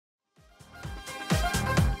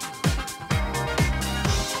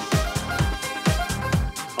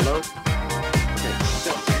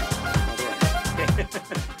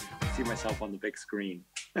myself on the big screen.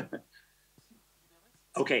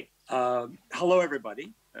 Okay, hello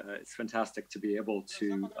everybody. It's fantastic to be able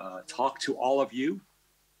to talk to all of you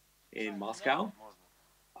in Moscow.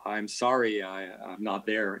 I'm sorry I'm not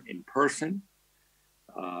there in person,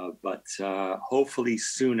 but hopefully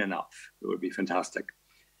soon enough. It would be fantastic.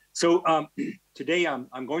 So today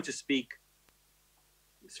I'm going to speak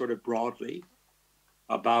sort of broadly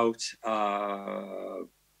about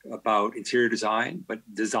interior design, but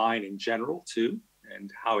design in general too,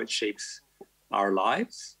 and how it shapes our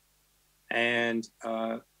lives. And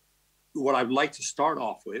what I'd like to start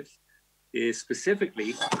off with is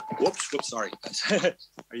specifically, whoops, sorry.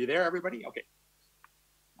 Are you there, everybody? Okay.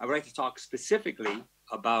 I would like to talk specifically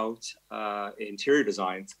about interior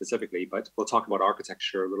design specifically, but we'll talk about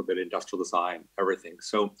architecture, a little bit industrial design, everything.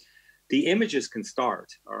 So the images can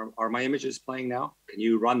start. Are my images playing now? Can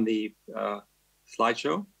you run the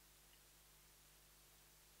slideshow?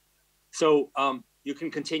 So you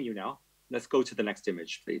can continue now. Let's go to the next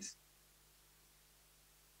image, please.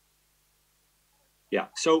 Yeah,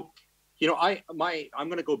 so, you know, I'm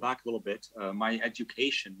going to go back a little bit. My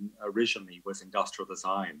education originally was industrial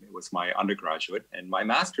design. It was my undergraduate, and my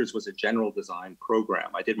master's was a general design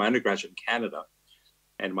program. I did my undergraduate in Canada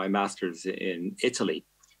and my master's in Italy.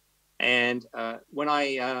 And when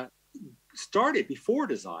I started before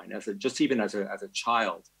design, just as a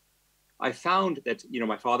child, I found that, you know,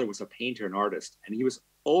 my father was a painter and artist, and he was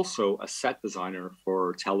also a set designer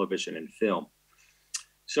for television and film.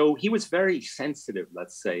 So he was very sensitive,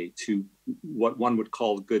 let's say, to what one would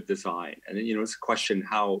call good design. And then, you know, it's a question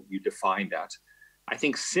how you define that. I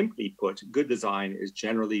think simply put, good design is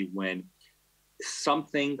generally when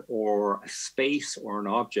something or a space or an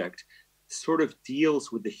object sort of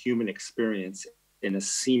deals with the human experience in a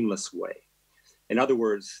seamless way. In other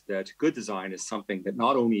words, that good design is something that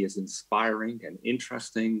not only is inspiring and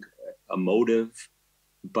interesting, emotive,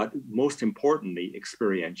 but most importantly,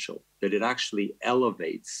 experiential, that it actually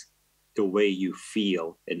elevates the way you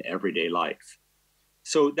feel in everyday life.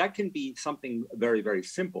 So that can be something very, very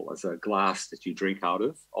simple as a glass that you drink out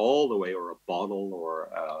of, all the way, or a bottle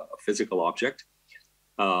or a physical object,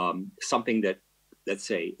 something that, let's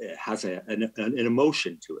say, has an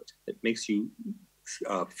emotion to it that makes you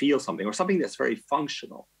feel something, or something that's very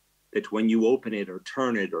functional, that when you open it or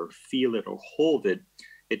turn it or feel it or hold it,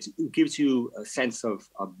 it gives you a sense of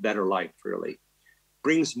a better life, really,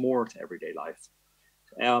 brings more to everyday life.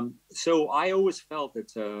 So I always felt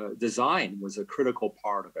that design was a critical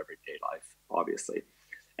part of everyday life, obviously.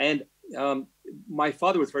 And my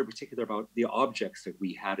father was very particular about the objects that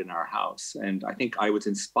we had in our house. And I think I was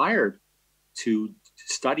inspired to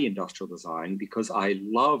study industrial design because I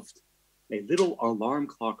loved a little alarm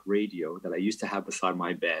clock radio that I used to have beside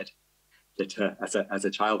my bed. That as a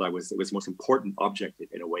child, it was the most important object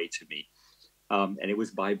in a way to me. And it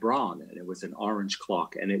was by Braun, and it was an orange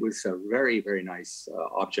clock, and it was a very, very nice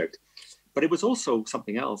object. But it was also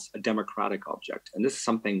something else, a democratic object. And this is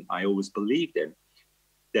something I always believed in,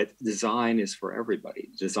 that design is for everybody.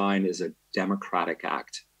 Design is a democratic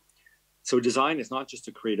act. So design is not just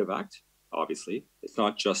a creative act, obviously. It's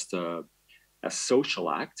not just a social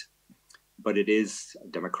act, but it is a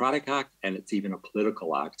democratic act, and it's even a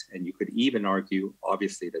political act. And you could even argue,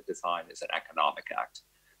 obviously, that design is an economic act,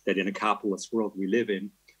 that in a capitalist world we live in,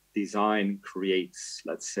 design creates,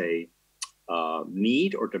 let's say,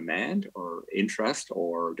 need or demand or interest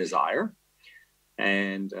or desire.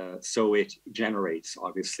 And so it generates,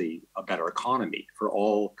 obviously, a better economy for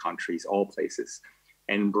all countries, all places,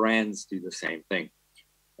 and brands do the same thing.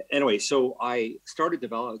 Anyway, so I started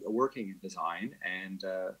working in design, and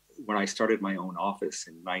when I started my own office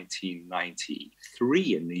in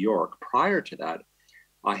 1993 in New York, prior to that,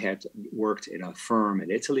 I had worked in a firm in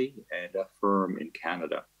Italy and a firm in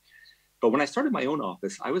Canada. But when I started my own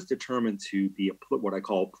office, I was determined to be what I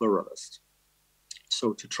call pluralist.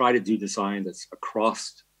 So to try to do design that's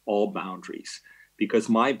across all boundaries, because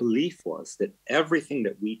my belief was that everything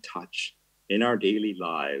that we touch in our daily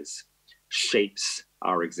lives shapes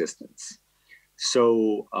our existence.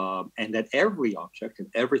 So, and that every object and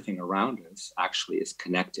everything around us actually is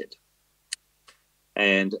connected.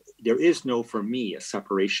 And there is no, for me, a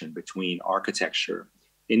separation between architecture,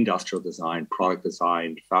 industrial design, product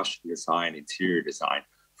design, fashion design, interior design.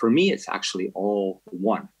 For me, it's actually all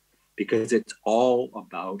one, because it's all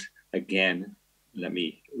about, again, let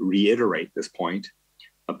me reiterate this point,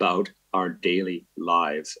 about our daily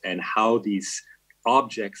lives and how these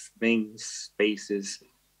objects, things, spaces,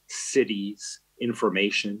 cities,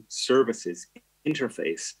 information, services,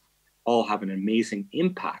 interface, all have an amazing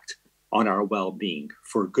impact on our well-being,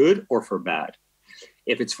 for good or for bad.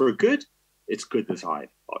 If it's for good, it's good design,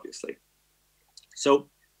 obviously. So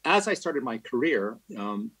as I started my career,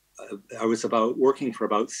 I was working for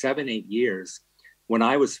about 7-8 years when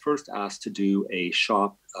I was first asked to do a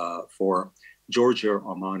shop for Giorgio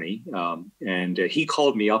Armani. And he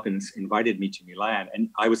called me up and invited me to Milan. And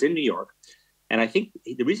I was in New York. And I think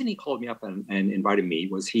the reason he called me up and invited me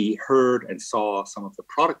was he heard and saw some of the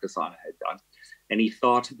product design I had done. And he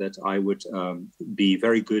thought that I would be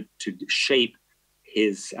very good to shape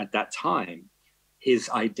his, at that time,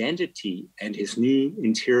 his identity and his new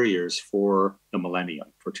interiors for the millennium,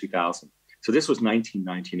 for 2000. So this was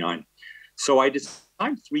 1999. So I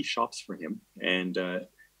designed 3 shops for him. And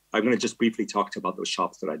I'm going to just briefly talk about those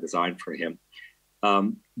shops that I designed for him.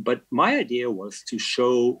 But my idea was to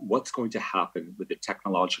show what's going to happen with the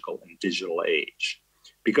technological and digital age.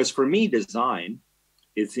 Because for me, design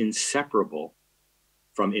is inseparable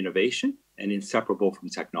from innovation and inseparable from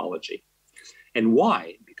technology. And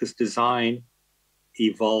why? Because design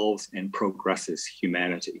evolves and progresses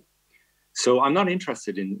humanity. So I'm not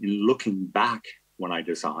interested in looking back when I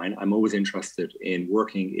design. I'm always interested in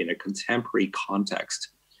working in a contemporary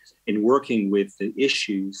context, in working with the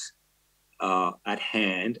issues at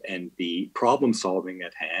hand and the problem solving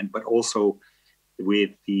at hand, but also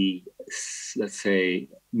with the, let's say,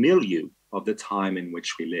 milieu of the time in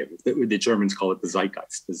which we live. The Germans call it the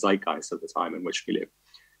zeitgeist of the time in which we live.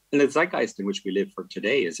 And the zeitgeist in which we live for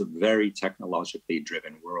today is a very technologically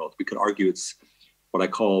driven world. We could argue it's what I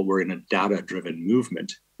call, we're in a data-driven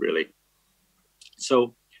movement, really.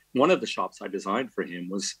 So one of the shops I designed for him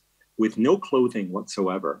was with no clothing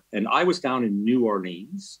whatsoever. And I was down in New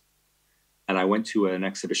Orleans, and I went to an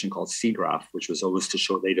exhibition called SIGGRAPH, which was always to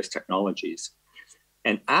show latest technologies.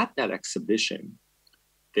 And at that exhibition,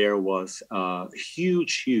 there was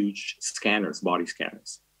huge scanners, body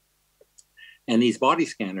scanners. And these body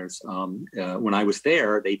scanners, when I was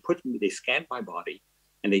there, they scanned my body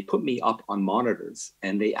and they put me up on monitors,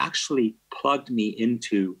 and they actually plugged me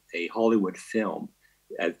into a Hollywood film.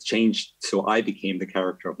 It changed, so I became the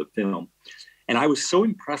character of the film. And I was so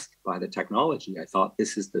impressed by the technology. I thought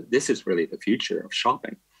this is really the future of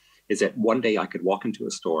shopping, is that one day I could walk into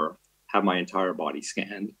a store, have my entire body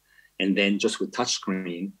scanned, and then just with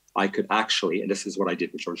touchscreen, I could actually, and this is what I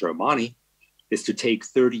did with Giorgio Armani, is to take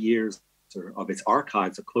 30 years of its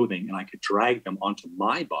archives of clothing, and I could drag them onto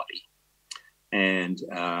my body and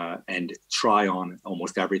try on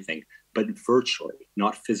almost everything, but virtually,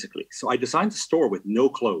 not physically. So I designed a store with no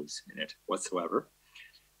clothes in it whatsoever,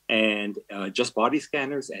 and just body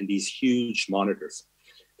scanners and these huge monitors.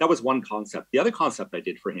 That was one concept. The other concept I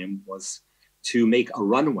did for him was to make a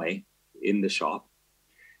runway in the shop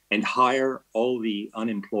and hire all the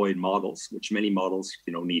unemployed models, which many models,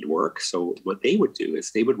 need work. So what they would do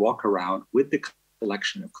is they would walk around with the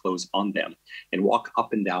collection of clothes on them and walk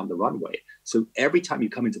up and down the runway. So every time you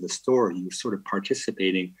come into the store, you're sort of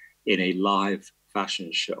participating in a live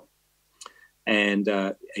fashion show. And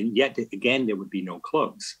yet again, there would be no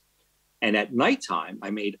clothes. And at nighttime,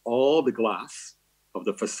 I made all the glass of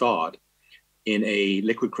the facade in a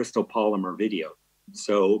liquid crystal polymer video.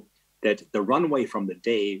 So that the runway from the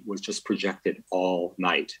day was just projected all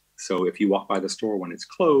night. So if you walk by the store when it's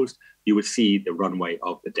closed, you would see the runway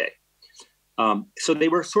of the day. So they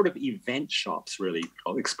were sort of event shops, really,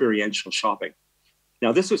 called experiential shopping.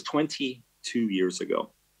 Now, this was 22 years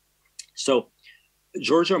ago. So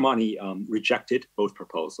Giorgio Armani rejected both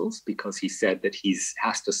proposals because he said that he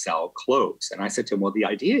has to sell clothes. And I said to him, well, the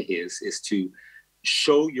idea is to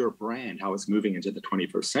show your brand how it's moving into the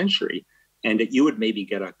 21st century, and that you would maybe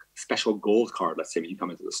get a special gold card, let's say, when you come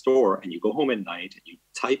into the store and you go home at night and you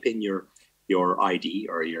type in your ID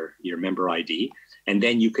or your member ID, and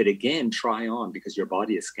then you could again try on, because your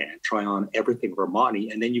body is scanned, try on everything from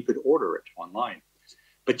Armani, and then you could order it online.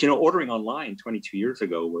 But ordering online 22 years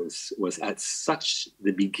ago was at such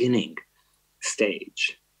the beginning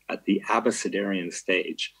stage, at the Abecedarian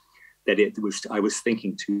stage, that I was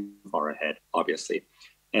thinking too far ahead, obviously.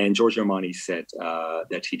 And Giorgio Armani said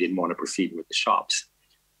that he didn't want to proceed with the shops.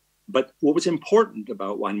 But what was important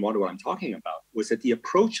about what I'm talking about was that the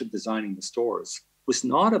approach of designing the stores was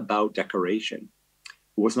not about decoration.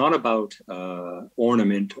 It was not about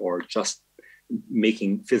ornament or just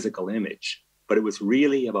making physical image, but it was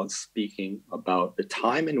really about speaking about the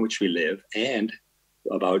time in which we live and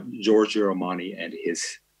about Giorgio Armani and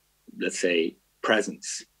his, let's say,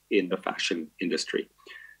 presence in the fashion industry.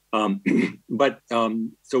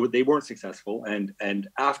 So they weren't successful. And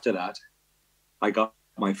after that, I got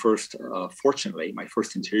my first, fortunately, my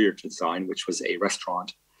first interior design, which was a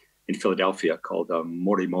restaurant in Philadelphia called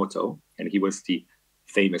Morimoto. And he was the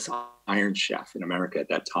famous Iron Chef in America at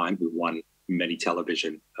that time, who won many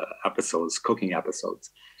television episodes, cooking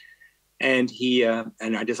episodes. And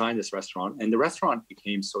and I designed this restaurant, and the restaurant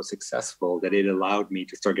became so successful that it allowed me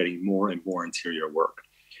to start getting more and more interior work.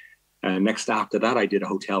 And next after that, I did a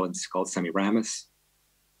hotel called Semiramis,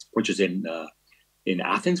 which is in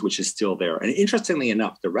Athens, which is still there. And interestingly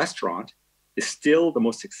enough, the restaurant is still the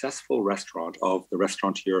most successful restaurant of the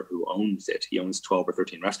restaurateur who owns it. He owns 12 or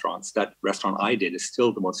 13 restaurants. That restaurant I did is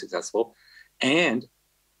still the most successful. And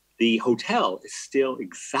the hotel is still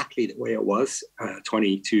exactly the way it was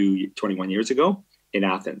 21 years ago in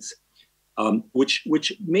Athens,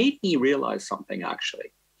 which made me realize something,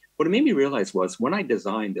 actually. What it made me realize was when I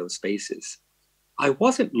designed those spaces, I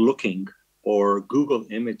wasn't looking or Google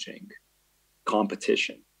imaging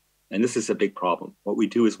competition. And this is a big problem. What we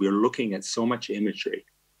do is we're looking at so much imagery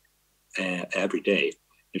every day.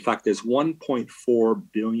 In fact, there's 1.4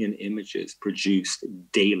 billion images produced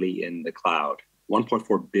daily in the cloud.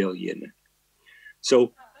 1.4 billion.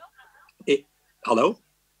 So, hello?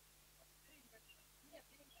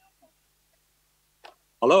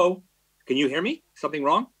 Hello? Can you hear me? Something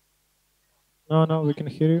wrong? No, we can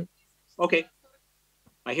hear you. Okay.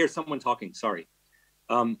 I hear someone talking, sorry.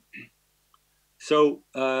 At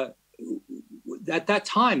that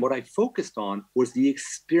time, what I focused on was the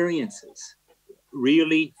experiences,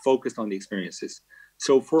 really focused on the experiences.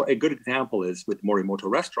 So for a good example is with Morimoto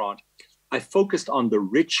Restaurant, I focused on the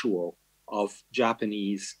ritual of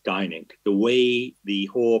Japanese dining, the way the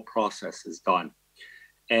whole process is done.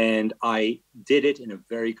 And I did it in a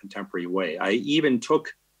very contemporary way. I even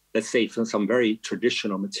took, let's say, some very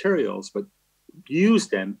traditional materials, but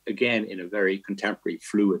used them again in a very contemporary,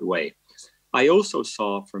 fluid way. I also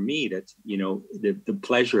saw for me that, the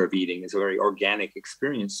pleasure of eating is a very organic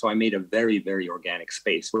experience. So I made a very, very organic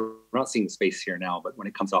space. We're not seeing the space here now, but when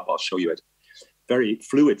it comes up, I'll show you it. Very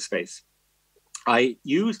fluid space. I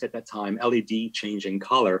used at that time LED changing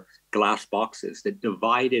color glass boxes that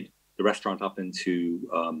divided the restaurant up into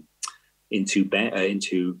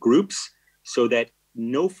groups so that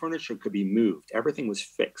no furniture could be moved. Everything was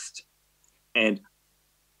fixed. And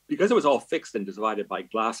because it was all fixed and divided by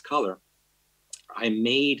glass color, I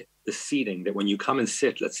made the seating that when you come and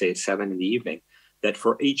sit, let's say at 7 p.m, that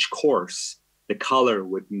for each course, the color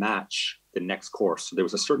would match the next course. So there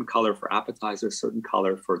was a certain color for appetizer, a certain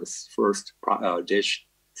color for the first dish,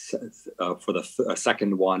 for the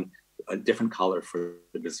second one, a different color for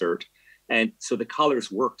the dessert. And so the colors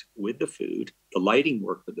worked with the food, the lighting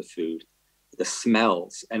worked with the food, the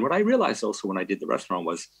smells. And what I realized also when I did the restaurant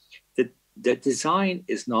was that design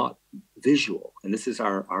is not visual. And this is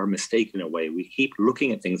our mistake in a way. We keep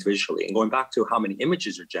looking at things visually and going back to how many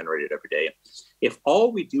images are generated every day. If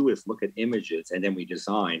all we do is look at images and then we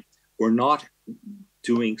design, we're not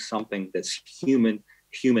doing something that's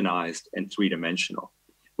humanized and three-dimensional.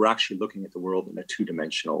 We're actually looking at the world in a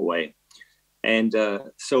two-dimensional way. And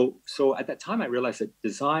so at that time, I realized that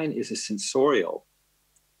design is a sensorial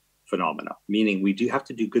phenomena, meaning we do have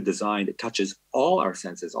to do good design that touches all our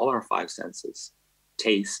senses, all our 5 senses: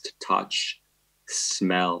 taste, touch,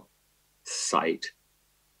 smell, sight.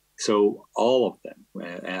 So all of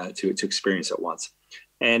them to experience at once.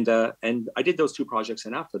 And I did those 2 projects,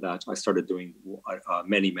 and after that, I started doing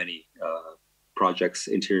many projects,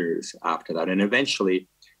 interiors after that, and eventually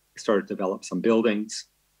I started to develop some buildings.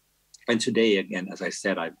 And today, again, as I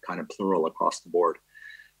said, I'm kind of plural across the board,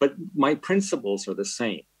 but my principles are the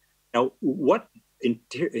same. Now, what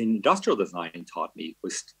industrial design taught me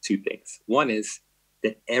was 2 things. One is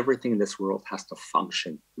that everything in this world has to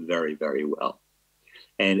function very, very well.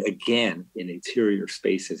 And again, in interior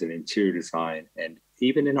spaces and interior design, and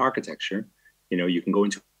even in architecture, you can go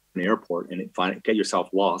into an airport and get yourself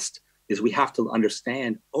lost, is we have to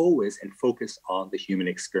understand always and focus on the human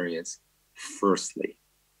experience firstly.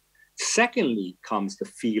 Secondly comes the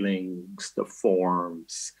feelings, the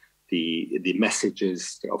forms, the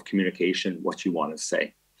messages of communication, what you want to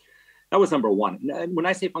say. That was number 1. And when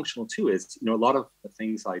I say functional too, is, a lot of the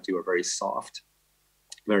things I do are very soft,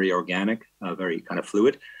 very organic, very kind of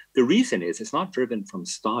fluid. The reason is it's not driven from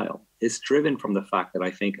style. It's driven from the fact that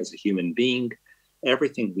I think as a human being,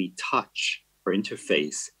 everything we touch or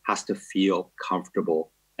interface has to feel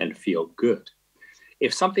comfortable and feel good.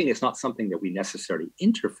 If something is not something that we necessarily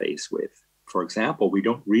interface with, for example, we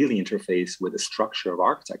don't really interface with the structure of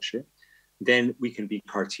architecture, then we can be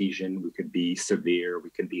Cartesian, we can be severe, we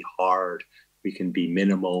can be hard, we can be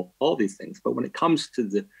minimal, all these things. But when it comes to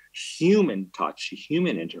the human touch,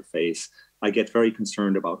 human interface, I get very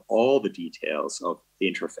concerned about all the details of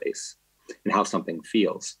the interface and how something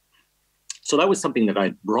feels. So that was something that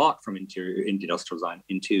I brought from industrial design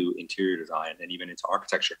into interior design and even into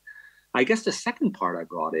architecture. I guess the second part I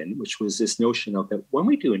brought in, which was this notion of that when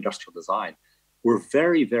we do industrial design, we're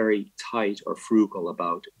very, very tight or frugal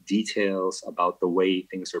about details, about the way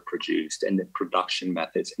things are produced and the production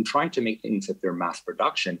methods, and trying to make things, if they're mass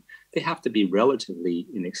production, they have to be relatively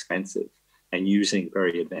inexpensive and using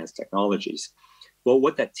very advanced technologies. Well,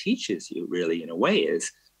 what that teaches you really in a way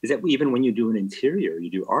is that even when you do an interior, you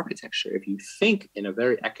do architecture, if you think in a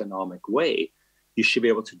very economic way, you should be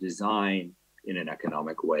able to design in an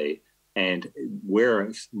economic way. And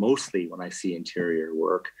whereas mostly when I see interior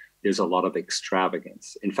work, there's a lot of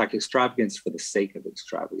extravagance. In fact, extravagance for the sake of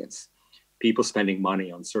extravagance. People spending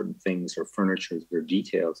money on certain things or furniture or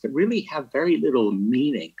details that really have very little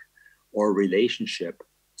meaning or relationship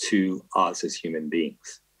to us as human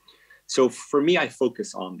beings. So for me, I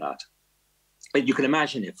focus on that. But you can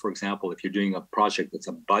imagine if, for example, if you're doing a project that's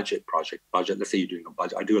a budget, let's say you're doing a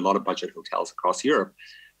budget, I do a lot of budget hotels across Europe.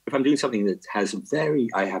 If I'm doing something that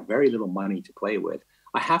I have very little money to play with,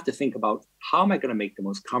 I have to think about how am I going to make the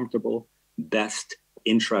most comfortable, best,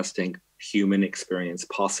 interesting human experience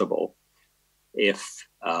possible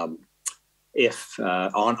on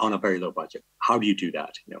a very low budget. How do you do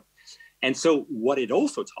that? And so what it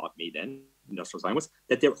also taught me then, industrial design, was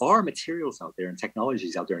that there are materials out there and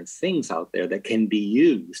technologies out there and things out there that can be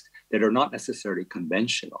used that are not necessarily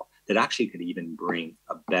conventional, that actually could even bring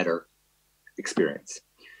a better experience.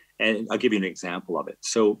 And I'll give you an example of it.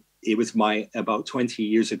 So it was about 20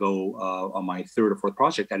 years ago on my third or fourth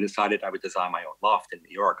project, I decided I would design my own loft in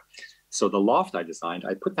New York. So the loft I designed,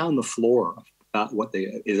 I put down the floor of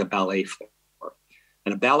is a ballet floor.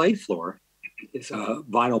 And a ballet floor is a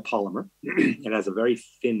vinyl polymer. It has a very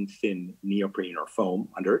thin neoprene or foam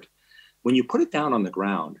under it. When you put it down on the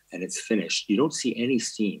ground and it's finished, you don't see any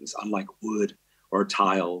seams, unlike wood or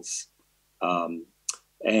tiles.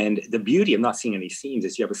 And the beauty of not seeing any seams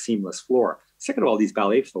is you have a seamless floor. Second of all, these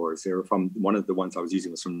ballet floors, they were from one of the ones I was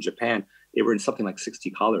using was from Japan. They were in something like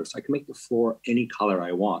 60 colors. So I can make the floor any color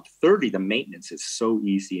I want. Thirdly, the maintenance is so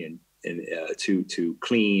easy and to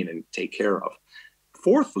clean and take care of.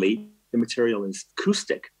 Fourthly, the material is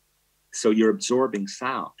acoustic. So you're absorbing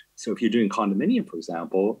sound. So if you're doing condominium, for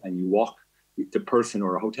example, and you walk the person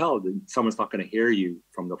or a hotel, someone's not going to hear you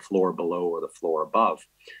from the floor below or the floor above.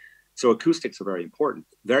 So acoustics are very important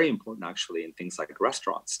actually in things like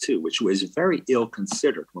restaurants too, which was very ill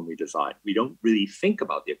considered when we design. We don't really think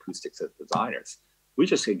about the acoustics as designers. We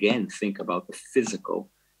just, again, think about the physical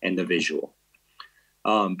and the visual.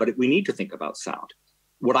 But we need to think about sound.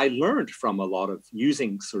 What I learned from a lot of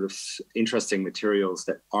using sort of interesting materials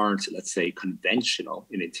that aren't, let's say, conventional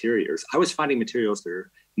in interiors, I was finding materials that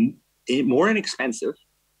are more inexpensive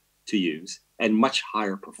to use and much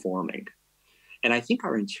higher performing. And I think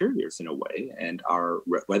our interiors, in a way, and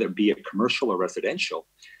whether it be a commercial or residential,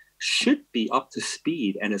 should be up to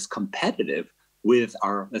speed and as competitive with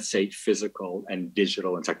our, let's say, physical and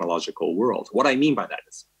digital and technological world. What I mean by that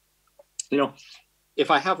is, if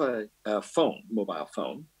I have a mobile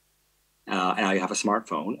phone, and I have a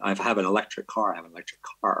smartphone, I have an electric car,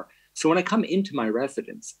 So when I come into my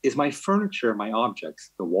residence, is my furniture, my objects,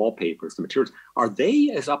 the wallpapers, the materials, are they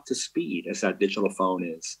as up to speed as that digital phone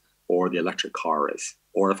is? Or the electric car is,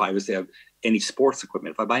 or if I was to have any sports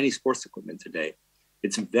equipment, if I buy any sports equipment today,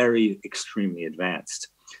 it's very extremely advanced.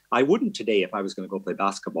 I wouldn't today, if I was going to go play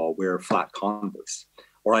basketball, wear flat Converse,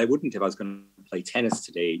 or I wouldn't, if I was going to play tennis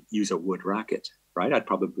today, use a wood racket, right? I'd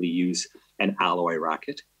probably use an alloy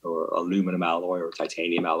racket or aluminum alloy or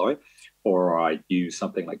titanium alloy, or I'd use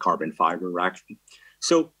something like carbon fiber racket.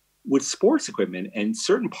 So with sports equipment and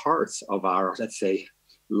certain parts of our, let's say,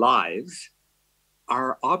 lives,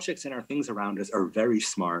 our objects and our things around us are very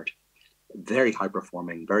smart, very high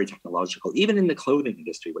performing, very technological. Even in the clothing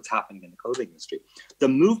industry, what's happening in the clothing industry, the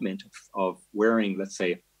movement of wearing, let's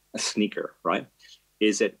say, a sneaker, right,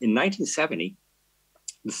 is that in 1970,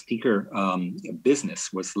 the sneaker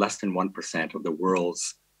business was less than 1% of the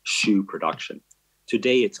world's shoe production.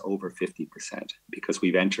 Today, it's over 50% because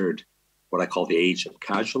we've entered what I call the age of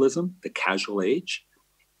casualism, the casual age.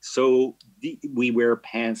 So we wear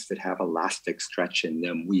pants that have elastic stretch in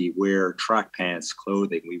them. We wear track pants,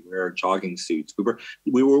 clothing. We wear jogging suits.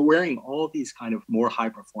 We were wearing all these kind of more high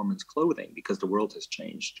performance clothing because the world has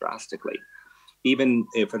changed drastically. Even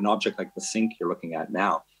if an object like the sink you're looking at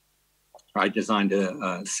now, I designed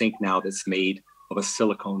a sink now that's made of a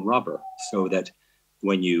silicone rubber so that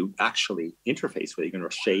when you actually interface with it, you're going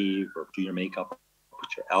to shave or do your makeup,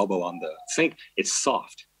 put your elbow on the sink, it's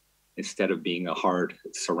soft. Instead of being a hard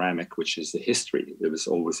ceramic, which is the history. It was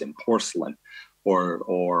always in porcelain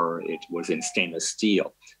or it was in stainless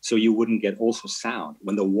steel. So you wouldn't get also sound.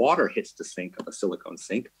 When the water hits the sink of a silicone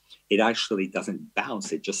sink, it actually doesn't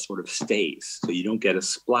bounce. It just sort of stays. So you don't get a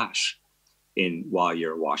splash while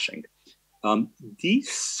you're washing.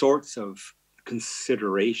 These sorts of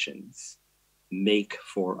considerations make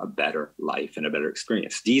for a better life and a better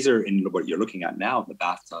experience. These are in what you're looking at now, the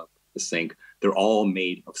bathtub, the sink, they're all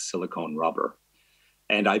made of silicone rubber.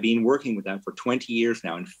 And I've been working with them for 20 years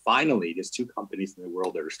now. And finally, there's 2 companies in the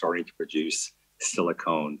world that are starting to produce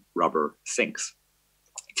silicone rubber sinks.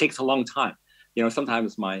 It takes a long time. You know,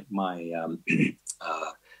 sometimes my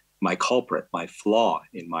culprit, my flaw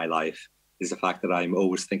in my life is the fact that I'm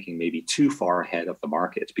always thinking maybe too far ahead of the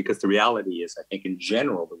market, because the reality is, I think in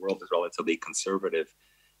general, the world is relatively conservative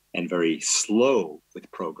and very slow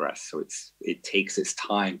with progress. So it takes its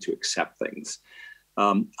time to accept things.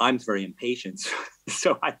 I'm very impatient,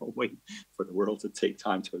 so I don't wait for the world to take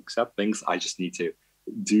time to accept things. I just need to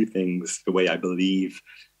do things the way I believe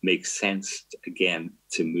makes sense, again,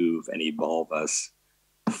 to move and evolve us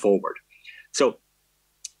forward. So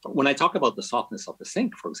when I talk about the softness of the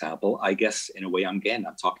sink, for example, I guess in a way, I'm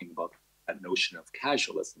talking about that notion of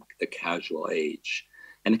casualism, the casual age.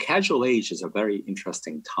 And the casual age is a very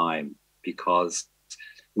interesting time because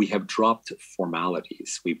we have dropped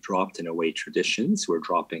formalities. We've dropped, in a way, traditions. We're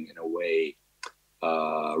dropping, in a way,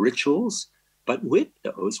 rituals. But with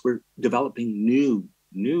those, we're developing new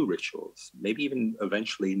rituals, maybe even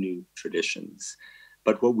eventually new traditions.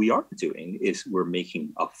 But what we are doing is we're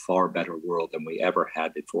making a far better world than we ever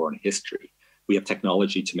had before in history. We have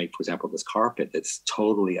technology to make, for example, this carpet that's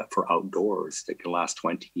totally for outdoors that can last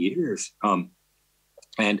 20 years.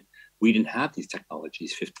 And we didn't have these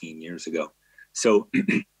technologies 15 years ago. So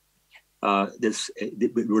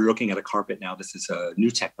we're looking at a carpet now. This is a new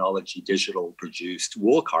technology, digital produced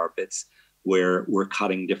wool carpets, where we're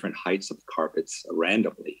cutting different heights of the carpets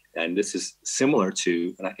randomly. And this is similar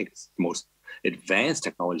to, and I think it's the most advanced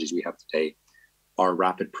technologies we have today, are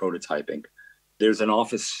rapid prototyping. There's an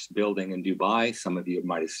office building in Dubai. Some of you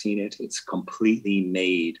might have seen it. It's completely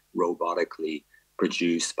made robotically,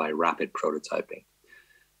 produced by rapid prototyping.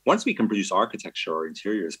 Once we can produce architecture or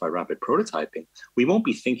interiors by rapid prototyping, we won't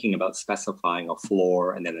be thinking about specifying a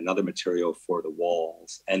floor and then another material for the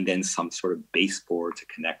walls, and then some sort of baseboard to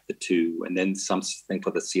connect the two, and then something for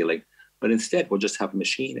the ceiling. But instead, we'll just have a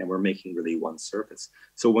machine and we're making really one surface.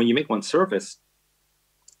 So when you make one surface,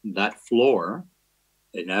 that floor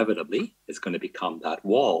inevitably is going to become that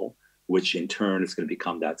wall, which in turn is going to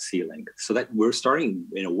become that ceiling. So that we're starting,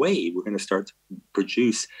 in a way, we're going to start to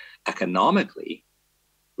produce economically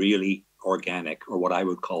really organic, or what I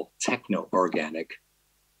would call techno-organic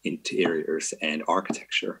interiors and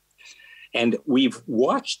architecture. And we've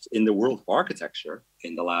watched in the world of architecture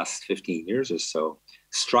in the last 15 years or so,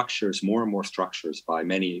 structures, more and more structures by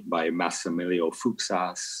Massimiliano Fuchs,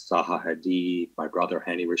 Zaha Hadid, my brother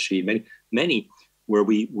Hani Rashid, many, where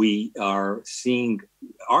we are seeing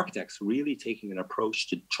architects really taking an approach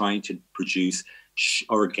to trying to produce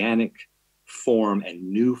organic form and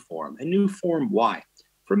new form. And new form, why?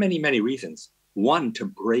 For many, many reasons. One, to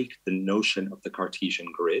break the notion of the Cartesian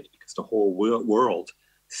grid, because the whole world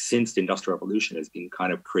since the Industrial Revolution has been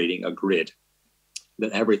kind of creating a grid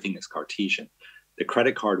that everything is Cartesian. The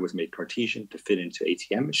credit card was made Cartesian to fit into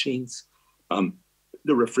ATM machines.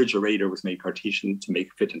 The refrigerator was made Cartesian to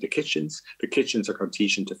fit into kitchens. The kitchens are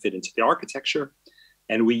Cartesian to fit into the architecture.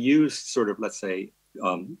 And we use sort of, let's say,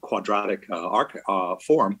 quadratic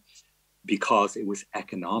form because it was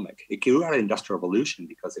economic. It grew out of the Industrial Revolution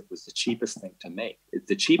because it was the cheapest thing to make.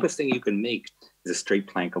 The cheapest thing you can make is a straight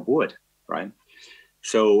plank of wood, right?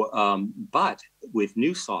 So, but with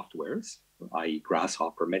new softwares, i.e.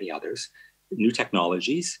 Grasshopper, many others, new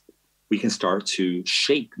technologies, we can start to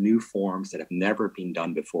shape new forms that have never been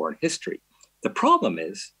done before in history. The problem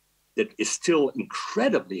is that it's still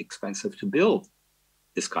incredibly expensive to build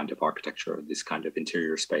this kind of architecture, this kind of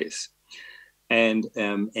interior space. And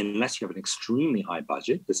unless you have an extremely high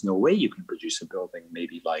budget, there's no way you can produce a building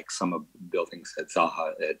maybe like some of the buildings that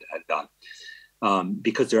Zaha had done,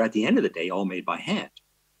 because they're at the end of the day all made by hand.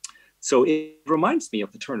 So it reminds me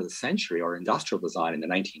of the turn of the century or industrial design in the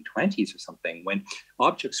 1920s or something, when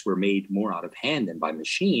objects were made more out of hand than by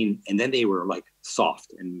machine, and then they were like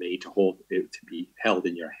soft and made to be held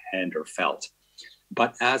in your hand or felt.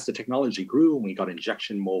 But as the technology grew and we got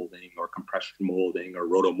injection molding or compression molding or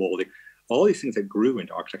roto molding, all these things that grew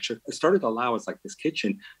into architecture started to allow us, like this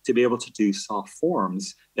kitchen, to be able to do soft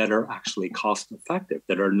forms that are actually cost effective,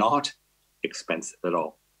 that are not expensive at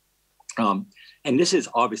all. And this is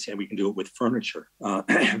obviously, and we can do it with furniture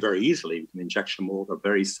very easily. We can injection mold a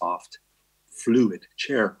very soft, fluid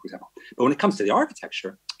chair, for example. But when it comes to the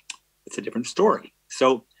architecture, it's a different story.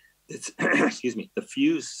 So it's, excuse me, the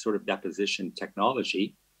fused sort of deposition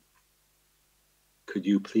technology. Could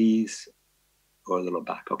you please go a little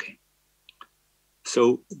back? Okay.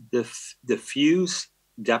 So the fuse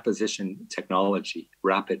deposition technology,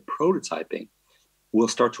 rapid prototyping, will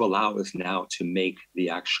start to allow us now to make the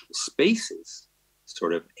actual spaces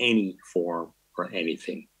sort of any form or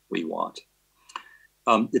anything we want.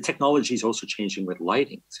 The technology is also changing with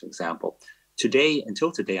lighting, as an example.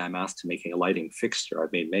 Until today, I'm asked to making a lighting fixture.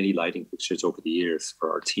 I've made many lighting fixtures over the years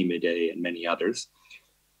for our team a day and many others.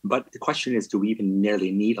 But the question is, do we even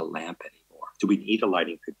nearly need a lamp anymore? Do we need a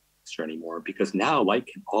lighting fixture anymore? Because now light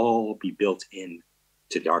can all be built in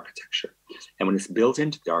to the architecture. And when it's built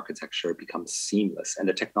into the architecture, it becomes seamless. And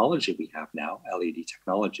the technology we have now, LED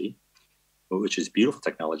technology, which is beautiful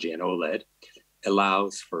technology and OLED,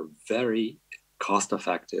 allows for very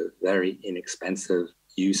cost-effective, very inexpensive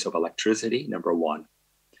use of electricity, number one.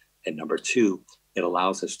 And number two, it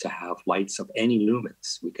allows us to have lights of any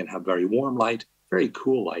lumens. We can have very warm light, very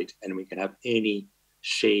cool light, and we can have any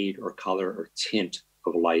shade or color or tint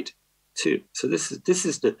of light too. So this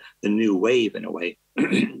is the new wave, in a way,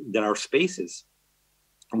 that our spaces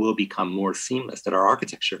will become more seamless, that our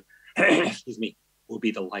architecture, excuse me, will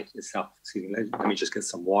be the light itself. Excuse me, let me just get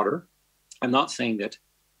some water. I'm not saying that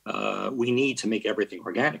we need to make everything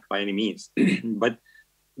organic by any means, but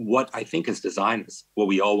what I think as designers, what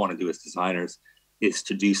we all want to do as designers is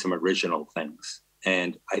to do some original things.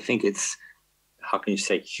 And I think it's, how can you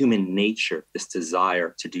say, human nature, this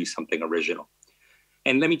desire to do something original.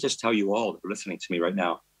 And let me just tell you all that are listening to me right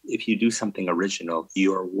now, if you do something original,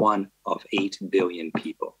 you are one of 8 billion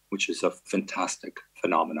people, which is a fantastic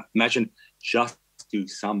phenomenon. Imagine just do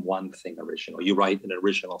some one thing original. You write an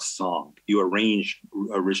original song, you arrange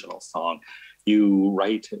original song, you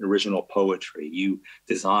write an original poetry, you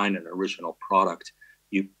design an original product,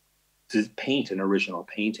 you paint an original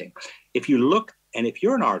painting. If you look, and if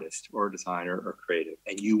you're an artist or a designer or creative,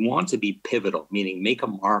 and you want to be pivotal, meaning make a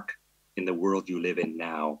mark in the world you live in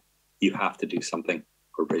now, you have to do something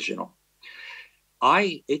original.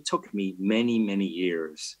 It took me many, many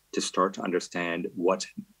years to start to understand what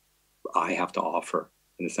I have to offer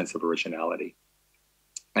in the sense of originality.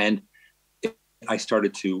 And I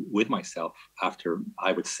started to, with myself, after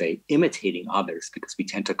I would say imitating others, because we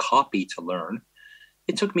tend to copy to learn.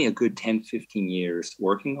 It took me a good 10, 15 years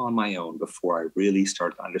working on my own before I really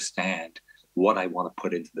started to understand what I want to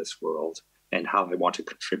put into this world and how I want to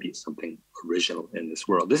contribute something original in this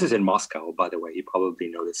world. This is in Moscow, by the way. You probably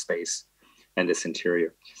know this space and this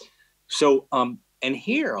interior. So, and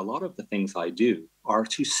here, a lot of the things I do are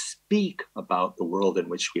to speak about the world in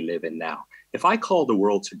which we live in now. If I call the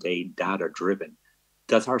world today data-driven,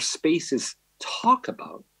 does our spaces talk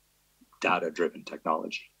about data-driven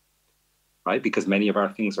technology? Right? Because many of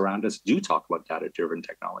our things around us do talk about data-driven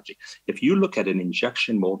technology. If you look at an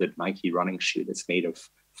injection molded Nike running shoe that's made of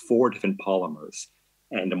 4 different polymers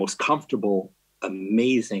and the most comfortable,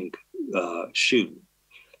 amazing shoe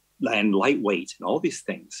and lightweight and all these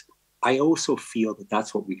things, I also feel that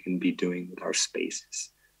that's what we can be doing with our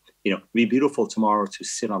spaces. You know, it'd be beautiful tomorrow to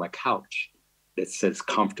sit on a couch that's as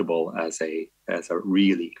comfortable as a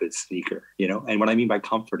really good sneaker, you know? And what I mean by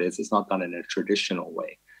comfort is it's not done in a traditional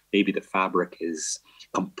way. Maybe the fabric is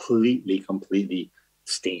completely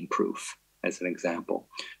stain-proof, as an example.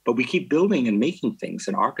 But we keep building and making things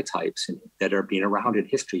and archetypes that are being around in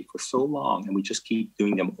history for so long, and we just keep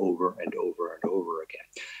doing them over and over and over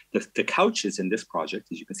again. The couches in this project,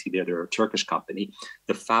 as you can see there, they're a Turkish company.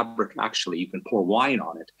 The fabric, actually, you can pour wine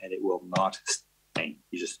on it and it will not stain.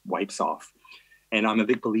 It just wipes off. And I'm a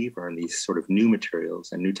big believer in these sort of new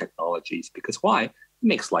materials and new technologies, because why? It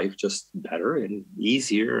makes life just better and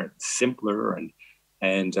easier and simpler,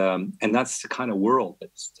 and that's the kind of world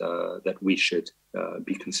that we should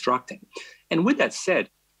be constructing. And with that said,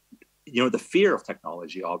 you know, the fear of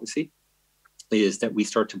technology, obviously, is that we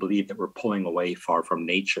start to believe that we're pulling away far from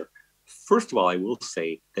nature. First of all, I will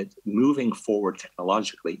say that moving forward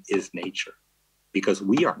technologically is nature, because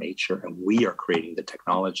we are nature and we are creating the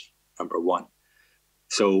technology, number one.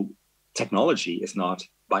 So technology is not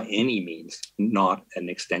by any means not an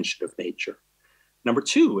extension of nature. Number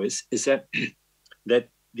two is that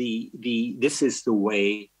this is the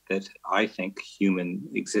way that I think human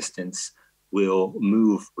existence will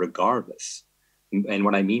move regardless. And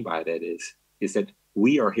what I mean by that is that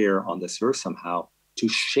we are here on this earth somehow to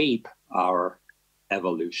shape our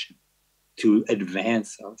evolution, to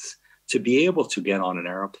advance us, to be able to get on an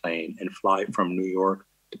airplane and fly from New York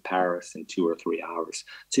to Paris in 2 or 3 hours,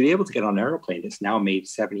 to be able to get on an airplane that's now made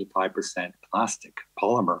 75% plastic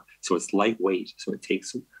polymer, so it's lightweight, so it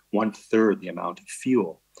takes 1/3 the amount of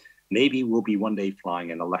fuel. Maybe we'll be one day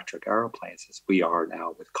flying in electric airplanes as we are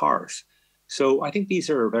now with cars. So I think these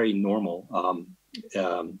are very normal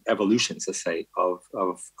evolutions, let's say,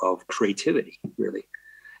 of creativity, really.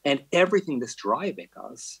 And everything that's driving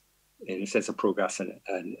us in a sense of progress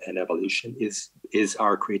and evolution is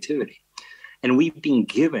our creativity. And we've been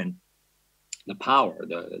given the power,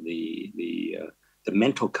 the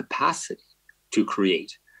mental capacity to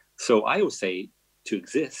create. So I would say to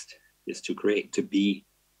exist is to create, to be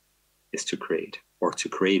is to create, or to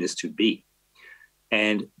create is to be.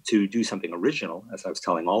 And to do something original, as I was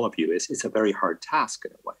telling all of you, it's a very hard task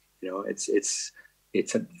in a way. You know,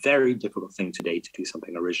 it's a very difficult thing today to do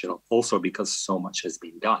something original, also because so much has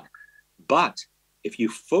been done. But if you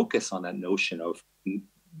focus on that notion of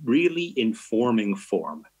really informing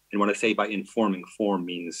form, and what I say by informing form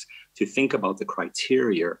means to think about the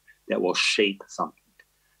criteria that will shape something.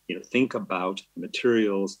 You know, think about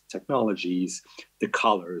materials, technologies, the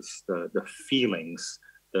colors, the feelings,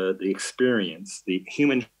 the experience, the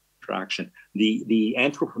human interaction, the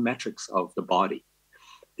anthropometrics of the body,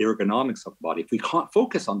 the ergonomics of the body. If we can't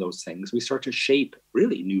focus on those things, we start to shape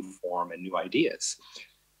really new form and new ideas.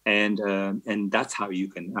 And that's how you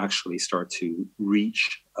can actually start to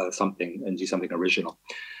reach something and do something original.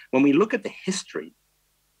 When we look at the history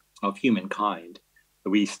of humankind,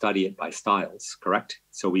 we study it by styles, correct?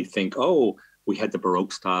 So we think, oh, we had the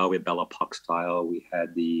Baroque style, we had Belle Epoque style, we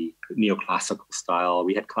had the neoclassical style,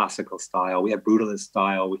 we had classical style, we had brutalist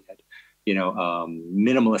style, we had,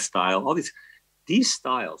 minimalist style. All these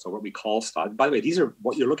styles are what we call styles. By the way, these are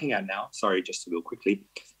what you're looking at now. Sorry, just to go quickly.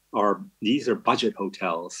 These are budget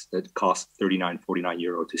hotels that cost 39, 49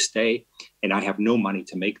 euro to stay. And I have no money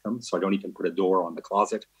to make them. So I don't even put a door on the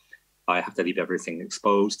closet. I have to leave everything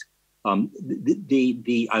exposed.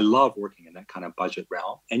 I love working in that kind of budget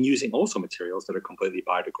realm and using also materials that are completely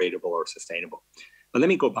biodegradable or sustainable. But let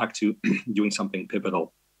me go back to doing something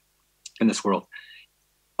pivotal in this world.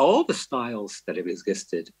 All the styles that have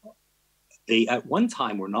existed, they at one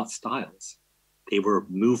time were not styles. They were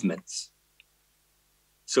movements.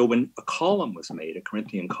 So when a column was made, a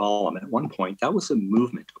Corinthian column, at one point, that was a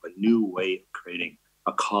movement of a new way of creating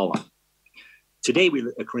a column. Today,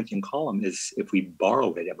 a Corinthian column is, if we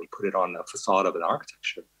borrow it and we put it on the facade of an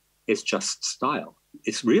architecture, it's just style.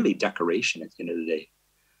 It's really decoration at the end of the day.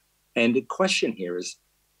 And the question here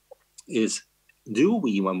is do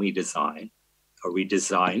we, when we design, are we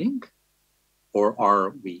designing or are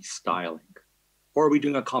we styling? Or are we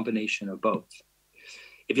doing a combination of both?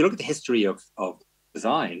 If you look at the history of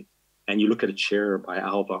design, and you look at a chair by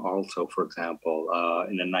Alva Aalto, for example,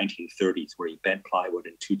 in the 1930s, where he bent plywood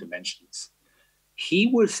in 2 dimensions.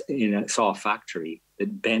 He saw a factory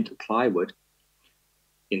that bent plywood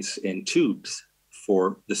in tubes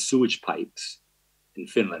for the sewage pipes in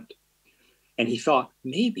Finland. And he thought,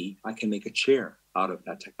 maybe I can make a chair out of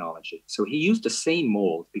that technology. So he used the same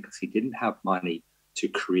mold because he didn't have money to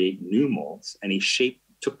create new molds. And he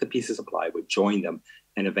took the pieces of plywood, joined them,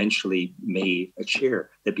 and eventually made a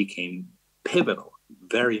chair that became pivotal,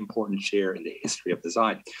 very important chair in the history of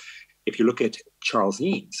design. If you look at Charles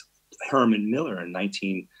Eames, Herman Miller in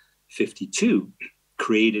 1952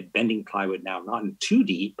 created bending plywood now not in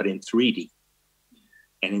 2D, but in 3D.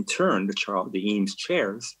 And in turn, the Eames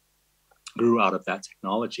chairs grew out of that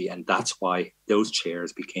technology. And that's why those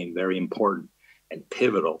chairs became very important and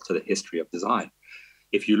pivotal to the history of design.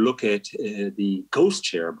 If you look at the Ghost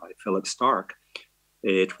chair by Philip Stark,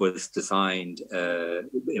 it was designed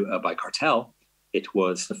by Cartel. It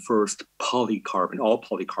was the first all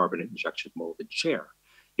polycarbonate injection molded chair.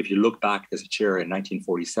 If you look back, there's a chair in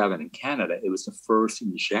 1947 in Canada. It was the first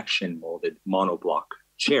injection molded monoblock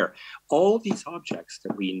chair. All these objects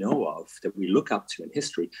that we know of, that we look up to in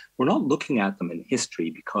history, we're not looking at them in history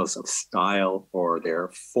because of style or their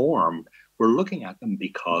form. We're looking at them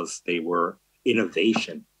because they were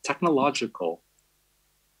innovation, technological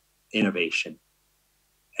innovation.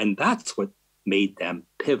 And that's what made them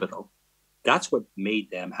pivotal. That's what made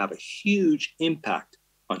them have a huge impact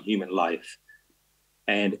on human life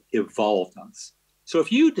and evolved us. So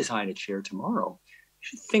if you design a chair tomorrow, you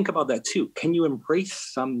should think about that too. Can you embrace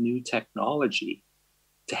some new technology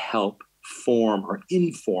to help form or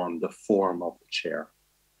inform the form of the chair?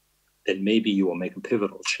 Then maybe you will make a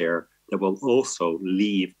pivotal chair that will also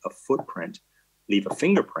leave a footprint, leave a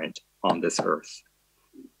fingerprint on this earth.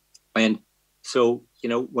 And so,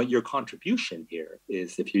 what your contribution here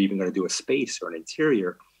is, if you're even going to do a space or an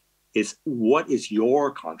interior, is what is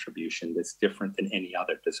your contribution that's different than any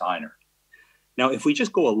other designer? Now, if we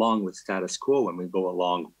just go along with status quo and we go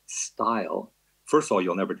along with style, first of all,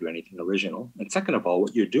 you'll never do anything original. And second of all,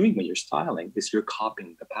 what you're doing when you're styling is you're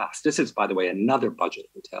copying the past. This is, by the way, another budget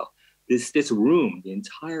hotel. This room, the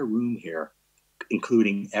entire room here,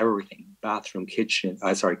 including everything, bathroom, kitchen,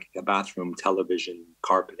 bathroom, television,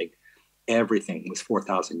 carpeting, everything was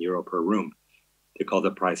 4,000 euro per room. They call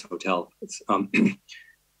it price hotel. It's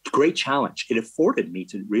great challenge. It afforded me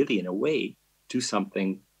to really, in a way, do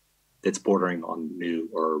something that's bordering on new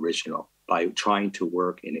or original by trying to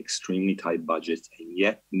work in extremely tight budgets and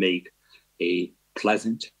yet make a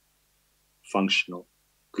pleasant, functional,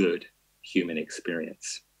 good human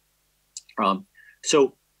experience.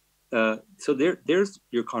 So there's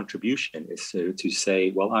your contribution, is to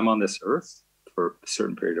say, well, I'm on this earth for a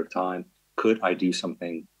certain period of time. Could I do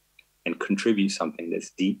something and contribute something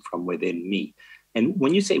that's deep from within me? And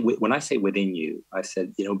when I say within you, I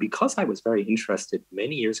said, because I was very interested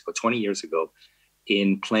many years ago, 20 years ago,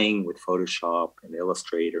 in playing with Photoshop and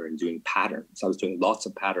Illustrator and doing patterns. I was doing lots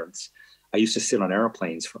of patterns. I used to sit on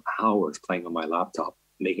airplanes for hours playing on my laptop,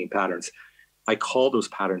 making patterns. I call those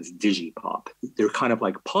patterns digipop. They're kind of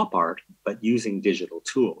like pop art, but using digital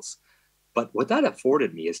tools. But what that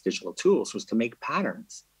afforded me as digital tools was to make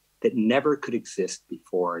patterns that never could exist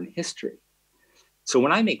before in history. So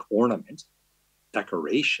when I make ornament,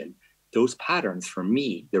 decoration, those patterns, for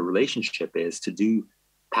me, the relationship is to do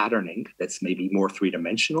patterning that's maybe more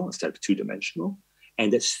three-dimensional instead of two-dimensional,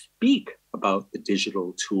 and that speak about the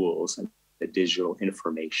digital tools and the digital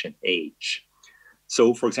information age.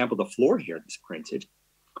 So, for example, the floor here that's printed,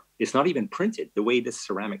 it's not even printed. The way the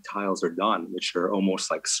ceramic tiles are done, which are almost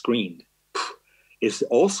like screened, is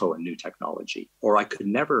also a new technology, or I could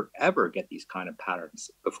never, ever get these kind of patterns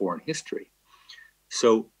before in history.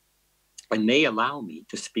 So, and they allow me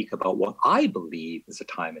to speak about what I believe is the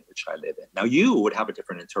time in which I live in. Now, you would have a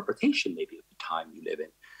different interpretation maybe of the time you live in.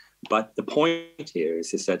 But the point here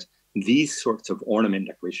is that these sorts of ornament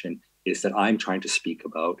decoration is that I'm trying to speak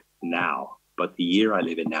about now, but the year I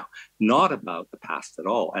live in now, not about the past at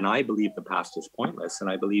all. And I believe the past is pointless. And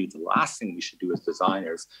I believe the last thing we should do as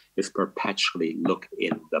designers is perpetually look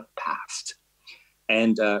in the past.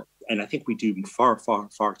 And I think we do far, far,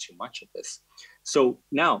 far too much of this. So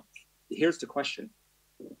now, here's the question.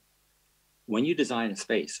 When you design a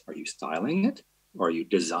space, are you styling it or are you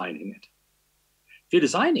designing it? If you're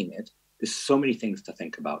designing it, there's so many things to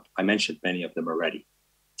think about. I mentioned many of them already.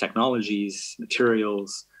 Technologies,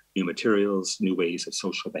 materials, new ways of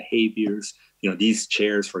social behaviors. These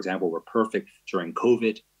chairs, for example, were perfect during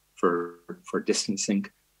COVID for distancing.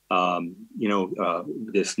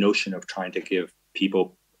 This notion of trying to give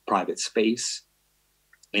people private space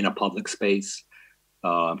in a public space,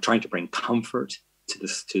 trying to bring comfort to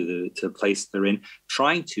the place they're in,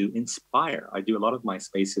 trying to inspire. I do a lot of my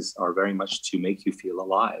spaces are very much to make you feel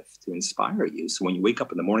alive, to inspire you. So when you wake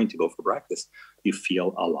up in the morning to go for breakfast, you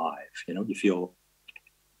feel alive. You feel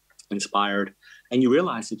inspired, and you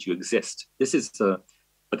realize that you exist. This is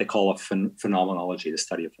what they call a phenomenology, the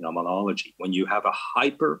study of phenomenology. When you have a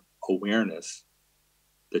hyper awareness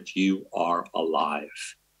that you are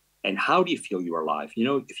alive. And how do you feel you are alive?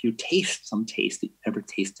 If you taste some taste that you've never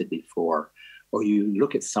tasted before, or you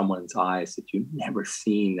look at someone's eyes that you've never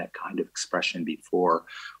seen that kind of expression before,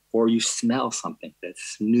 or you smell something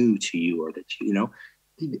that's new to you, or that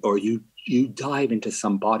or you dive into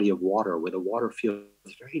some body of water where the water feels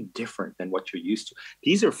very different than what you're used to.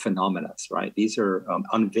 These are phenomena, right? These are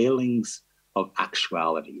unveilings of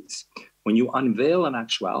actualities. When you unveil an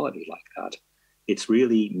actuality like that, it's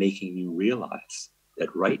really making you realize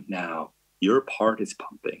that right now your heart is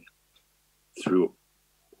pumping through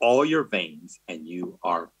all your veins and you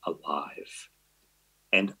are alive.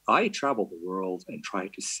 And I travel the world and try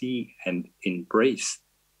to see and embrace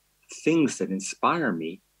things that inspire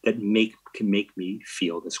me, that can make me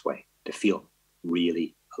feel this way, to feel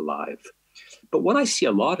really alive. But what I see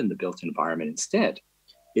a lot in the built environment instead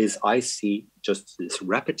is I see just this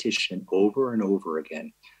repetition over and over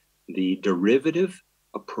again, the derivative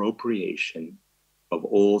appropriation of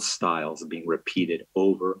old styles being repeated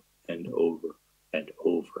over and over and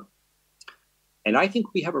over. And I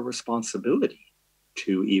think we have a responsibility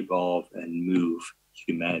to evolve and move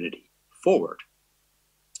humanity forward.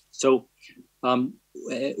 So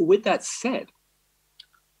with that said,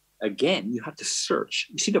 again, you have to search.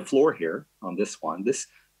 You see the floor here on this one.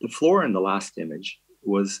 The floor in the last image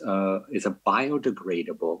is a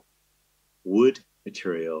biodegradable wood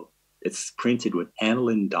material. It's printed with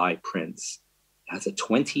aniline dye prints. It has a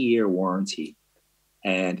 20-year warranty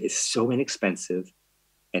and is so inexpensive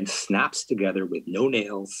and snaps together with no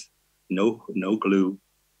nails, no glue.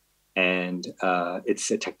 And it's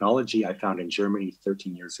a technology I found in Germany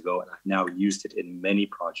 13 years ago, and I've now used it in many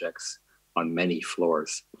projects on many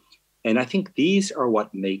floors. And I think these are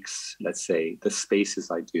what makes, let's say, the spaces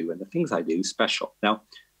I do and the things I do special. Now,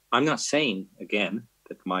 I'm not saying, again,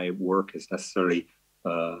 that my work is necessarily,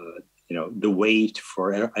 the way for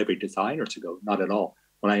every designer to go. Not at all.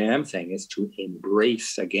 What I am saying is to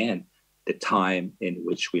embrace again the time in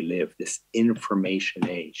which we live, this information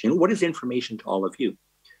age. What is information to all of you?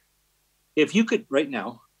 If you could, right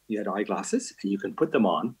now, you had eyeglasses and you can put them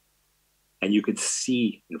on and you could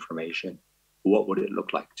see information, what would it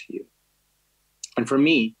look like to you? And for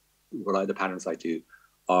me, the patterns I do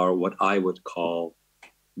are what I would call,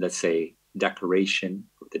 let's say, decoration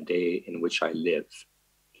of the day in which I live.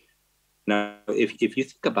 Now, if you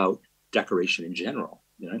think about decoration in general,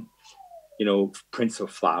 prints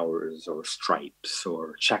of flowers or stripes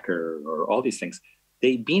or checker or all these things,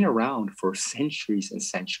 they've been around for centuries and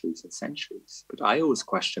centuries and centuries. But I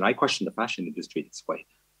question the fashion industry this way.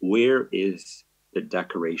 Where is the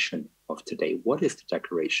decoration of today? What is the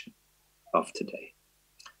decoration of today?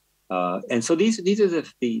 And so these are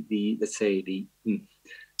the let's say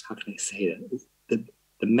how can I say that?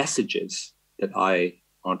 The messages that I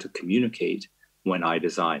want to communicate when I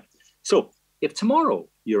design. So if tomorrow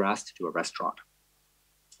you're asked to do a restaurant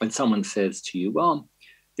and someone says to you, well,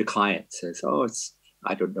 your client says, oh,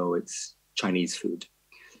 it's Chinese food.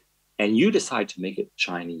 And you decide to make it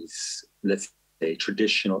Chinese, let's say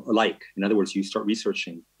traditional, in other words, you start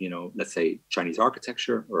researching, let's say Chinese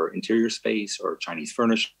architecture or interior space or Chinese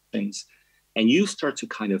furnishings, and you start to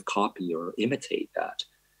kind of copy or imitate that.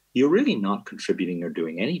 You're really not contributing or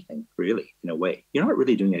doing anything, really, in a way. You're not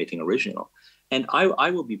really doing anything original. And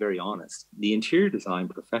I will be very honest, the interior design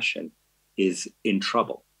profession is in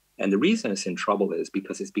trouble. And the reason it's in trouble is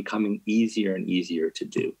because it's becoming easier and easier to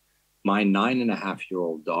do. My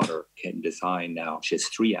 9.5-year-old daughter can design now. She has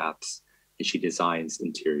 3 apps and she designs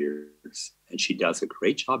interiors and she does a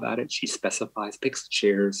great job at it. She specifies, picks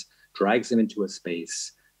chairs, drags them into a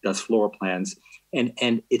space, does floor plans. And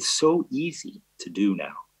it's so easy to do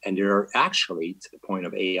now. And there are actually, to the point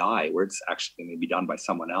of AI, where it's actually going to be done by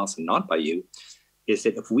someone else and not by you, is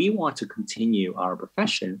that if we want to continue our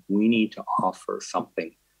profession, we need to offer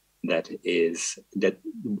something that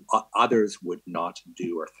others would not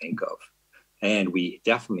do or think of. And we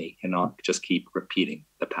definitely cannot just keep repeating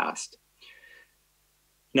the past.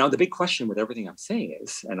 Now, the big question with everything I'm saying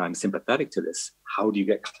is, and I'm sympathetic to this, how do you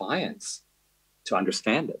get clients to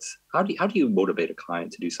understand this? How do you motivate a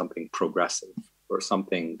client to do something progressive or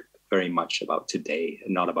something very much about today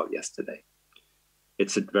and not about yesterday?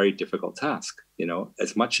 It's a very difficult task.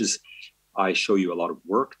 As much as I show you a lot of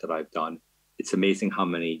work that I've done, it's amazing how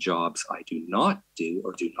many jobs I do not do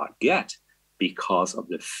or do not get because of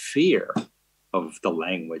the fear of the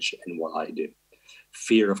language and what I do.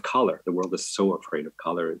 Fear of color. The world is so afraid of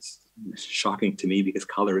color. It's shocking to me because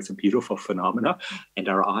color is a beautiful phenomena and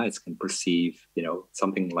our eyes can perceive,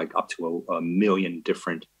 something like up to a million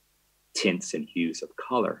different tints and hues of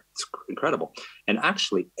color. It's incredible. And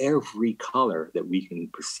actually every color that we can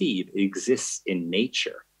perceive exists in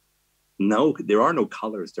nature. No, there are no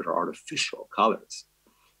colors that are artificial colors.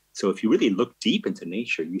 So if you really look deep into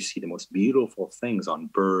nature, you see the most beautiful things on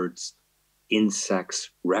birds,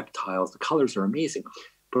 insects, reptiles. The colors are amazing.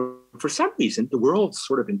 But for some reason, the world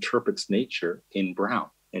sort of interprets nature in brown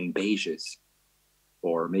and beiges,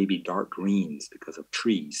 or maybe dark greens because of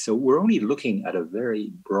trees. So we're only looking at a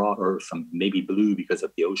very broad, or some maybe blue because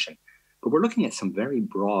of the ocean, but we're looking at some very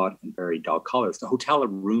broad and very dark colors. The hotel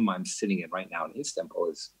room I'm sitting in right now in Istanbul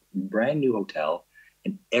is a brand new hotel,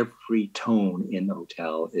 and every tone in the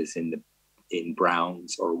hotel is in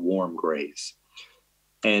browns or warm grays.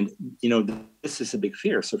 And, this is a big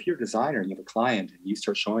fear. So if you're a designer and you have a client and you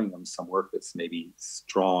start showing them some work that's maybe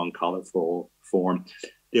strong, colorful form,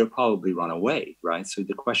 they'll probably run away, right? So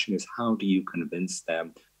the question is, how do you convince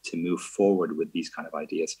them to move forward with these kind of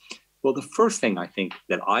ideas? Well, the first thing I think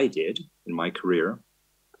that I did in my career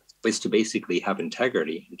is to basically have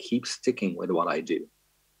integrity and keep sticking with what I do,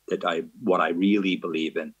 what I really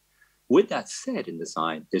believe in. With that said, in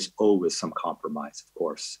design, there's always some compromise, of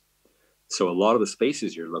course. So a lot of the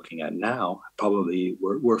spaces you're looking at now probably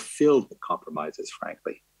were filled with compromises,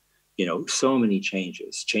 frankly. So many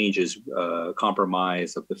changes,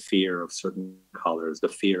 compromise of the fear of certain colors, the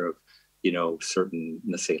fear of, certain,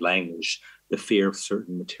 let's say, language, the fear of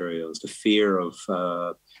certain materials, the fear of,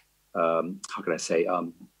 how can I say,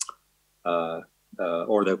 or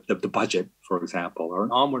the budget, for example, or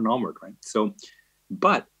an onward, right? So,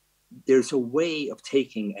 but there's a way of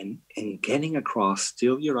taking and getting across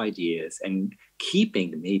still your ideas and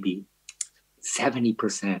keeping maybe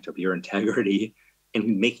 70% of your integrity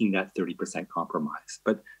and making that 30% compromise.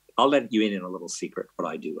 But I'll let you in a little secret, what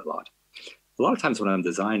I do a lot. A lot of times when I'm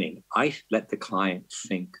designing, I let the client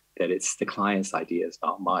think that it's the client's ideas,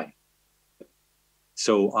 not mine.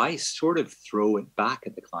 So I sort of throw it back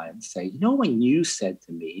at the client and say, you know, when you said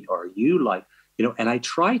to me, or you like, you know, and I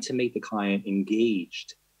try to make the client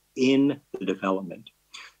engaged in the development.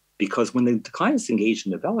 Because when the client's engaged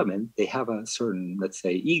in development, they have a certain, let's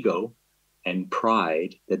say, ego and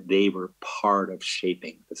pride that they were part of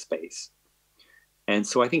shaping the space. And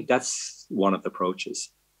so I think that's one of the approaches.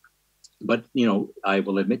 But, you know, I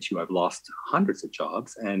will admit to you, I've lost hundreds of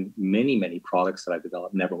jobs, and many, many products that I've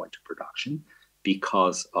developed never went to production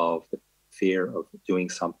because of the fear of doing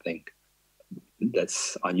something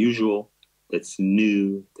that's unusual, that's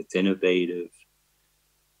new, that's innovative.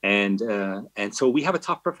 And so we have a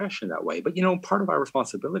tough profession that way. But, you know, part of our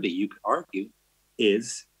responsibility, you could argue,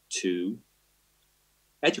 is to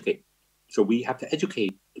educate. So we have to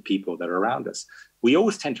educate the people that are around us. We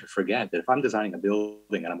always tend to forget that if I'm designing a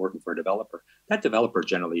building and I'm working for a developer, that developer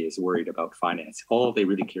generally is worried about finance. All they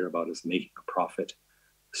really care about is making a profit.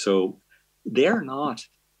 So they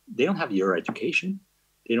don't have your education.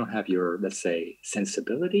 They don't have your, let's say,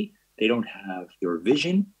 sensibility. They don't have your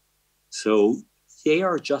vision. So they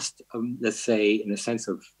are just, let's say, in a sense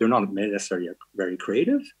of, they're not necessarily very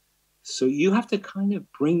creative. So you have to kind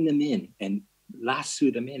of bring them in and lasso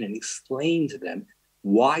them in and explain to them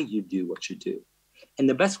why you do what you do. And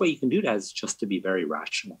the best way you can do that is just to be very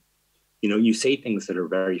rational. You know, you say things that are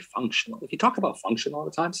very functional. If you talk about function all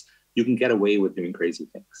the times, you can get away with doing crazy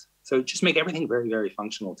things. So just make everything very, very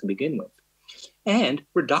functional to begin with. And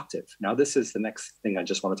reductive. Now, this is the next thing I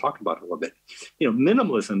just want to talk about a little bit. You know,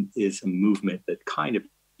 minimalism is a movement that kind of,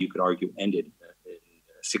 you could argue, ended in the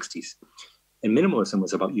 60s. And minimalism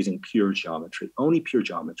was about using pure geometry, only pure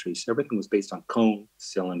geometry. So everything was based on cone,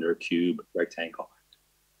 cylinder, cube, rectangle.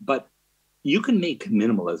 But you can make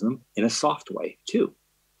minimalism in a soft way too.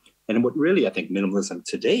 And what really I think minimalism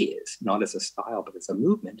today is, not as a style, but as a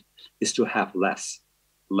movement, is to have less.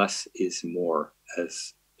 Less is more,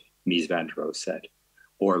 as Mies van der Rohe said,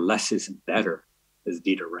 or less is better, as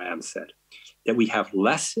Dieter Rams said. That we have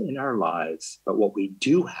less in our lives, but what we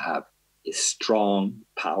do have is strong,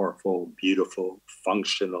 powerful, beautiful,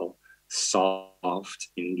 functional, soft,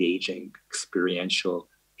 engaging, experiential,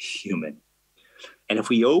 human. And if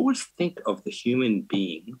we always think of the human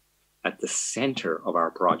being at the center of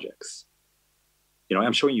our projects, you know,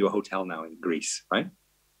 I'm showing you a hotel now in Greece, right?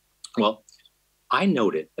 Well, I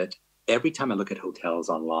noted that every time I look at hotels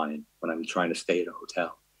online, when I'm trying to stay at a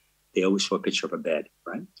hotel, they always show a picture of a bed,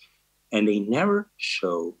 right? And they never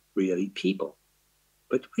show really people.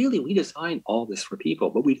 But really, we design all this for people,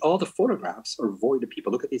 but all the photographs are void of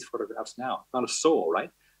people. Look at these photographs now, not a soul,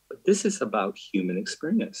 right? But this is about human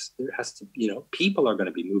experience. There has to, you know, people are going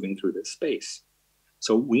to be moving through this space.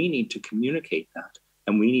 So we need to communicate that.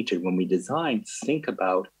 And we need to, when we design, think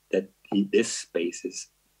about that these spaces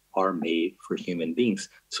are made for human beings.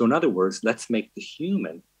 So in other words, let's make the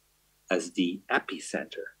human as the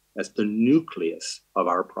epicenter, as the nucleus of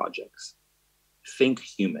our projects. Think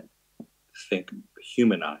human. Think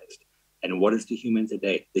humanized. And what is the human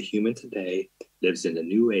today? The human today lives in a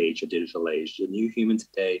new age, a digital age. The new human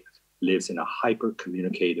today lives in a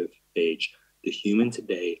hyper-communicative age. The human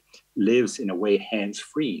today lives in a way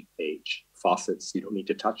hands-free age. Faucets, you don't need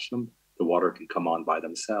to touch them. The water can come on by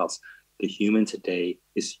themselves. The human today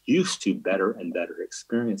is used to better and better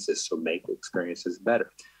experiences, so make the experiences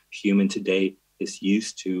better. Human today is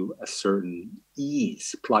used to a certain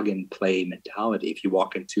ease, plug-and-play mentality. If you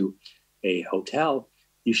walk into a hotel,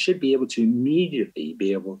 you should be able to immediately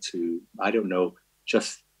be able to, I don't know,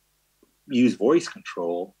 just use voice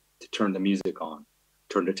control to turn the music on,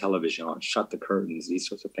 turn the television on, shut the curtains, these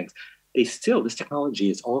sorts of things. This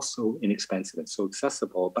technology is also inexpensive and so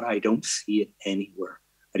accessible, but I don't see it anywhere.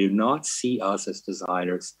 I do not see us as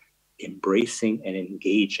designers embracing and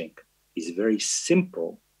engaging these very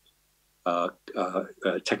simple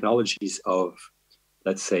technologies of,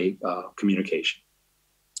 let's say, communication.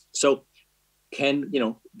 So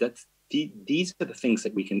these are the things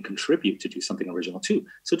that we can contribute to do something original too.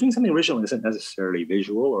 So doing something original isn't necessarily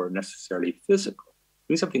visual or necessarily physical.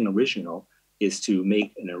 Doing something original is to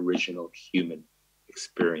make an original human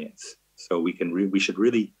experience. So we should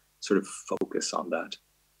really sort of focus on that.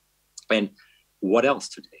 And what else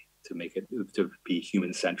today to make it to be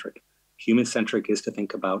human-centric? Human-centric is to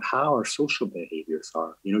think about how our social behaviors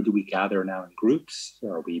are. You know, do we gather now in groups?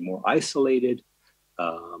 Are we more isolated?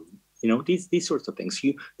 You know, these sorts of things.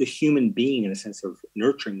 The human being, in a sense of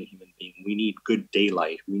nurturing the human being, we need good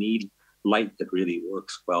daylight. We need light that really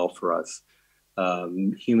works well for us.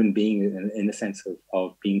 Human being, in the sense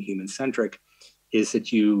of being human-centric, is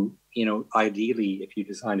that you know, ideally, if you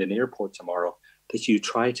designed an airport tomorrow, that you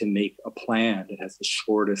try to make a plan that has the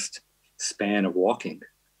shortest span of walking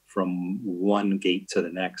from one gate to the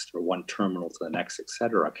next or one terminal to the next,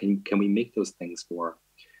 etc. Can we make those things more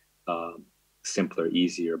simpler,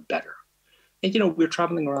 easier, better? And, we're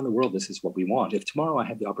traveling around the world. This is what we want. If tomorrow I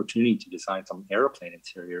had the opportunity to design some airplane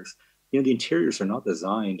interiors, the interiors are not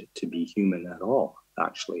designed to be human at all,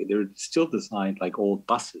 actually. They're still designed like old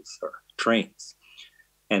buses or trains.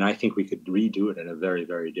 And I think we could redo it in a very,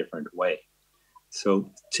 very different way.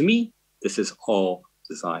 So to me, this is all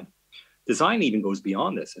design. Design even goes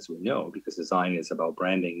beyond this, as we know, because design is about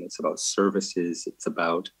branding. It's about services. It's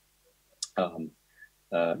about,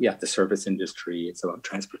 the service industry. It's about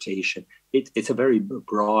transportation. It's a very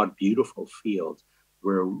broad, beautiful field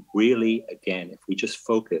where really, again, if we just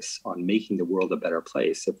focus on making the world a better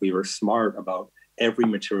place, if we were smart about every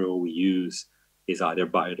material we use is either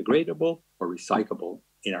biodegradable or recyclable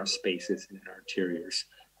in our spaces and in our interiors,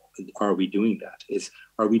 are we doing that?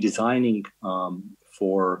 Are we designing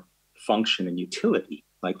for function and utility?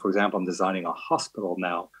 Like, for example, I'm designing a hospital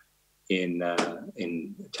now in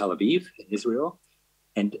Tel Aviv, in Israel,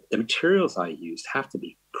 and the materials I used have to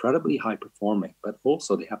be incredibly high performing, but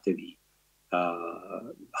also they have to be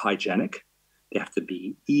hygienic. They have to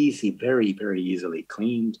be easy, very, very easily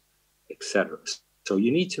cleaned, etc. So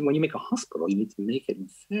you need to, when you make a hospital, you need to make it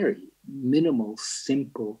very minimal,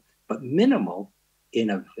 simple, but minimal in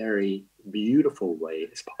a very beautiful way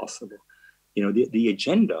as possible. The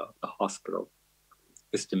agenda of the hospital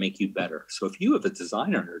is to make you better. So if you have a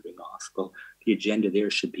designer doing a hospital, the agenda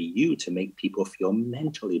there should be you to make people feel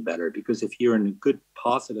mentally better. Because if you're in a good,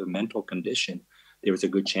 positive mental condition, there is a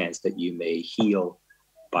good chance that you may heal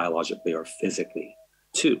biologically or physically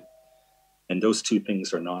too. And those two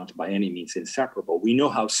things are not by any means inseparable. We know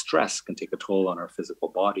how stress can take a toll on our physical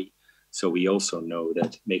body. So we also know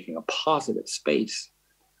that making a positive space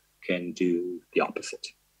can do the opposite,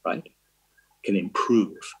 right? Can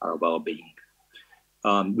improve our well-being.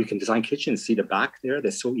 We can design kitchens, see the back there,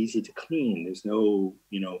 they're so easy to clean. There's no,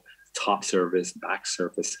 top surface, back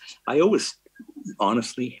surface. I always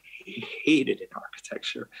honestly hated in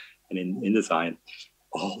architecture and in design,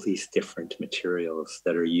 all these different materials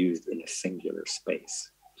that are used in a singular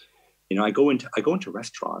space. I go into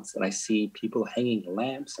restaurants and I see people hanging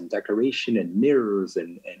lamps and decoration and mirrors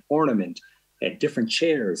and ornament and different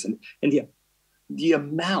chairs. And the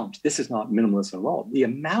amount, this is not minimalism at all, the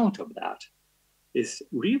amount of that is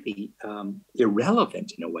really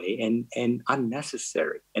irrelevant in a way and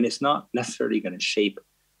unnecessary. And it's not necessarily going to shape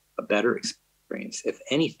a better experience. If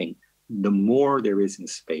anything, the more there is in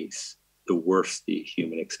space, the worse the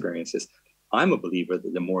human experience is. I'm a believer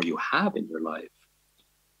that the more you have in your life,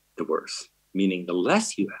 the worse, meaning the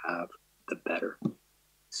less you have, the better.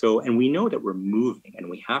 So, and we know that we're moving and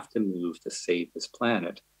we have to move to save this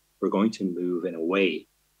planet. We're going to move in a way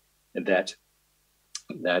that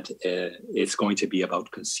it's going to be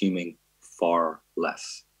about consuming far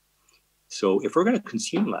less. So if we're going to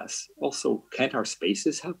consume less, also, can't our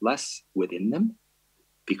spaces have less within them?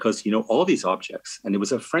 Because, all these objects, and there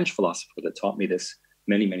was a French philosopher that taught me this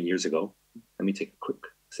many, many years ago. Let me take a quick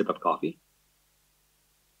sip of coffee.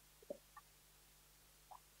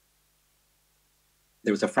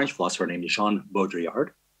 There was a French philosopher named Jean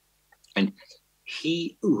Baudrillard, and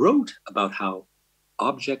he wrote about how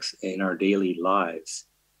objects in our daily lives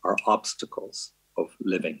are obstacles of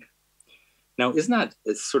living. Now,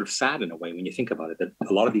 it's sort of sad in a way when you think about it, that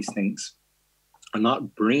a lot of these things are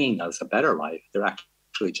not bringing us a better life. They're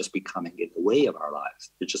actually just becoming in the way of our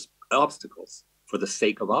lives. They're just obstacles for the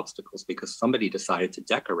sake of obstacles because somebody decided to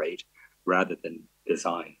decorate rather than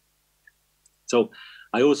design. So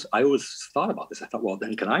I always thought about this. I thought, well,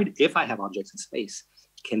 then if I have objects in space,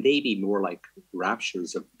 can they be more like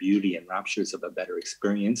raptures of beauty and raptures of a better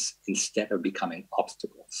experience instead of becoming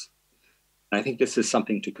obstacles? And I think this is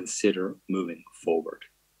something to consider moving forward,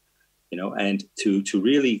 and to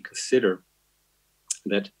really consider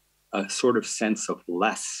that a sort of sense of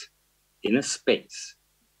less in a space,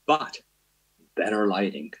 but better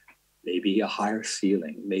lighting, maybe a higher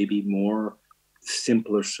ceiling, maybe more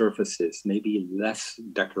simpler surfaces, maybe less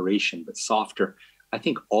decoration, but softer. I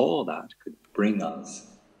think all that could bring us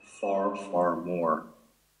far, far more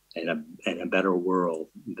in a better world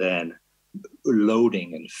than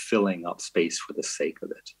loading and filling up space for the sake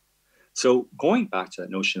of it. So going back to that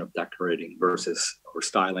notion of decorating or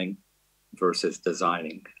styling versus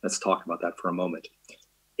designing, let's talk about that for a moment.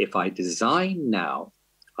 If I design now,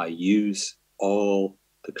 I use all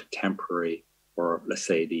the contemporary, or let's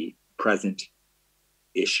say the present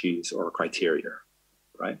issues or criteria,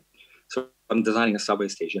 right? So I'm designing a subway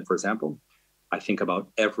station, for example. I think about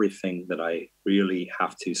everything that I really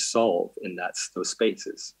have to solve in those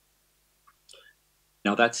spaces.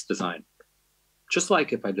 Now that's design. Just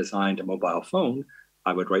like if I designed a mobile phone,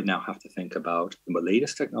 I would right now have to think about the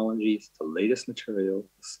latest technologies, the latest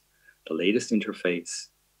materials, the latest interface.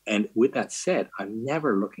 And with that said, I'm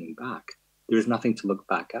never looking back. There's nothing to look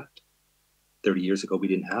back at. 30 years ago, we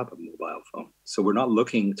didn't have a mobile phone. So we're not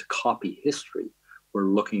looking to copy history. We're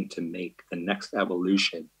looking to make the next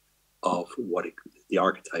evolution of what the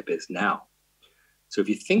archetype is now. So if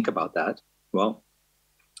you think about that, well,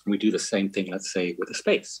 we do the same thing, let's say, with a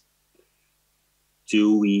space.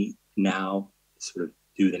 Do we now sort of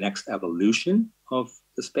do the next evolution of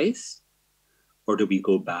the space? Or do we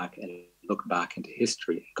go back and look back into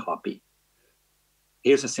history and copy?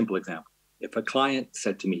 Here's a simple example. If a client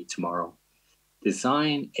said to me tomorrow,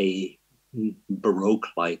 design a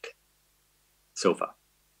Baroque-like sofa,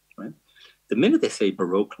 right? The minute they say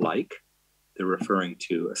Baroque-like, they're referring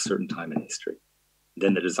to a certain time in history.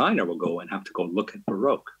 Then the designer will go and have to go look at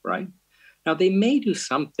Baroque, right? Now, they may do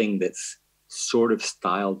something that's sort of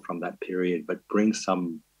styled from that period, but bring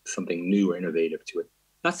something new or innovative to it.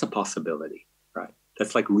 That's a possibility, right?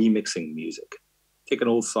 That's like remixing music. Take an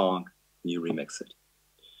old song and you remix it.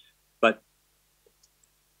 But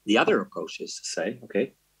the other approach is to say,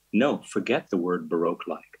 okay, no, forget the word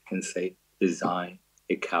Baroque-like and say, design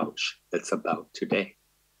a couch that's about today.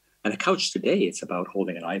 And a couch today, it's about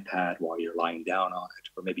holding an iPad while you're lying down on it,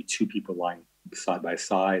 or maybe two people lying side by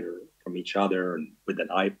side or from each other and with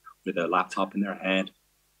a laptop in their hand.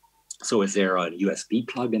 So is there a USB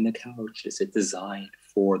plug in the couch? Is it designed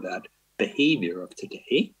for that behavior of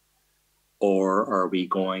today? Or are we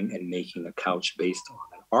going and making a couch based on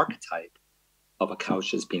an archetype of a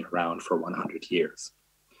couch that's been around for 100 years?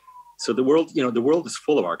 So the world is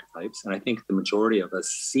full of archetypes. And I think the majority of us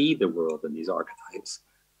see the world in these archetypes.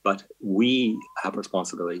 But we have a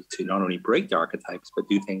responsibility to not only break the archetypes, but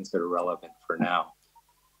do things that are relevant for now.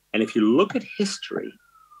 And if you look at history,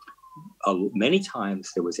 many times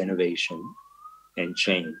there was innovation and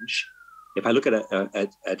change. If I look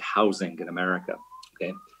at housing in America,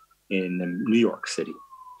 okay, in New York City,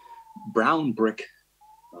 brown brick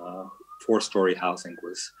 4-story housing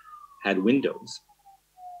had windows,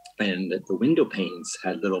 and the window panes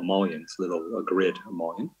had little mullions, a grid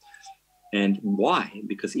mullion. And why?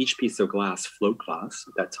 Because each piece of glass, float glass,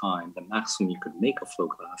 at that time, the maximum you could make a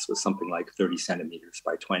float glass was something like 30 centimeters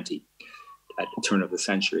by 20 at the turn of the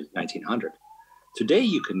century, 1900. Today,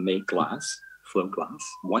 you can make glass, float glass,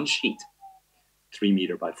 one sheet, 3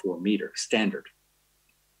 meter by 4 meter, standard,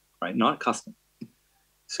 right? Not custom.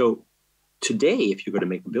 So today, if you're going to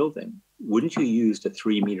make a building, wouldn't you use the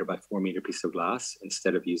 3 meter by 4 meter piece of glass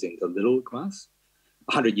instead of using the little glass?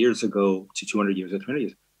 100 years ago to 200 years or 300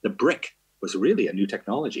 years, the brick was really a new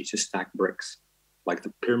technology to stack bricks, like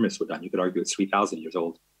the pyramids were done. You could argue it's 3,000 years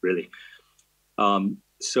old, really.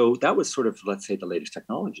 So that was sort of, let's say, the latest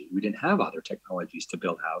technology. We didn't have other technologies to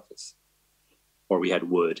build houses, or we had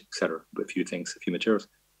wood, et cetera, a few things, a few materials.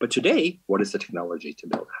 But today, what is the technology to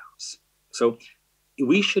build a house? So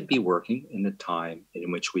we should be working in the time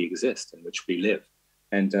in which we exist, in which we live.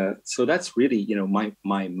 And so that's really,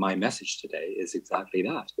 my message today is exactly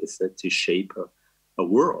that. It's that to shape a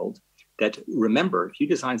world that, remember, if you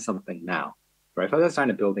design something now, right? If I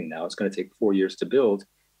design a building now, it's going to take 4 years to build.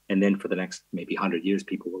 And then for the next maybe 100 years,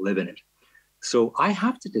 people will live in it. So I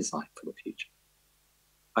have to design for the future.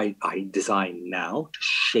 I design now to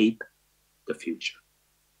shape the future.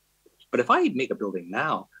 But if I make a building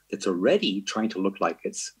now that's already trying to look like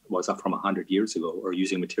it was up from 100 years ago, or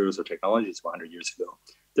using materials or technologies from 100 years ago,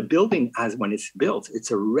 the building, when it's built,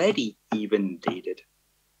 it's already even dated.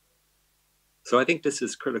 So I think this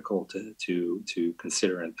is critical to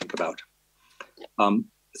consider and think about.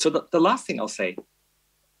 So the last thing I'll say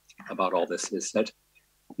about all this is that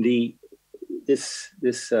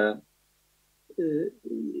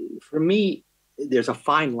for me, there's a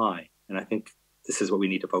fine line, and I think this is what we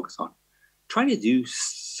need to focus on. Trying to do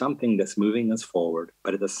something that's moving us forward,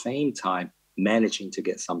 but at the same time, managing to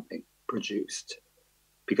get something produced.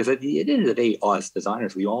 Because at the end of the day, us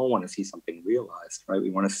designers, we all want to see something realized, right?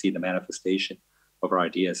 We want to see the manifestation of our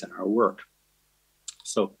ideas and our work.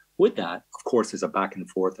 So with that, of course, there's a back and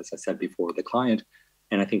forth, as I said before, with the client.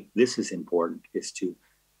 And I think this is important, is to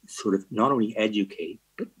sort of not only educate,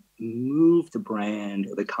 but move the brand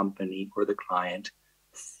or the company or the client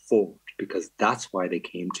forward, because that's why they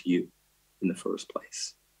came to you in the first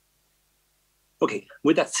place. Okay,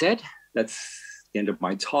 with that said, that's the end of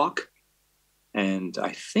my talk. And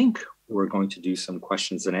I think we're going to do some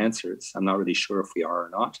questions and answers. I'm not really sure if we are or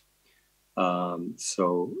not.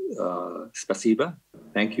 Spasiba.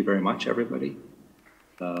 Thank you very much, everybody.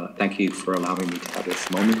 Thank you for allowing me to have this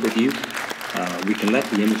moment with you. We can let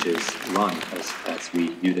the images run as we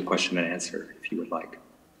do the question and answer, if you would like.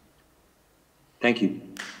 Thank you.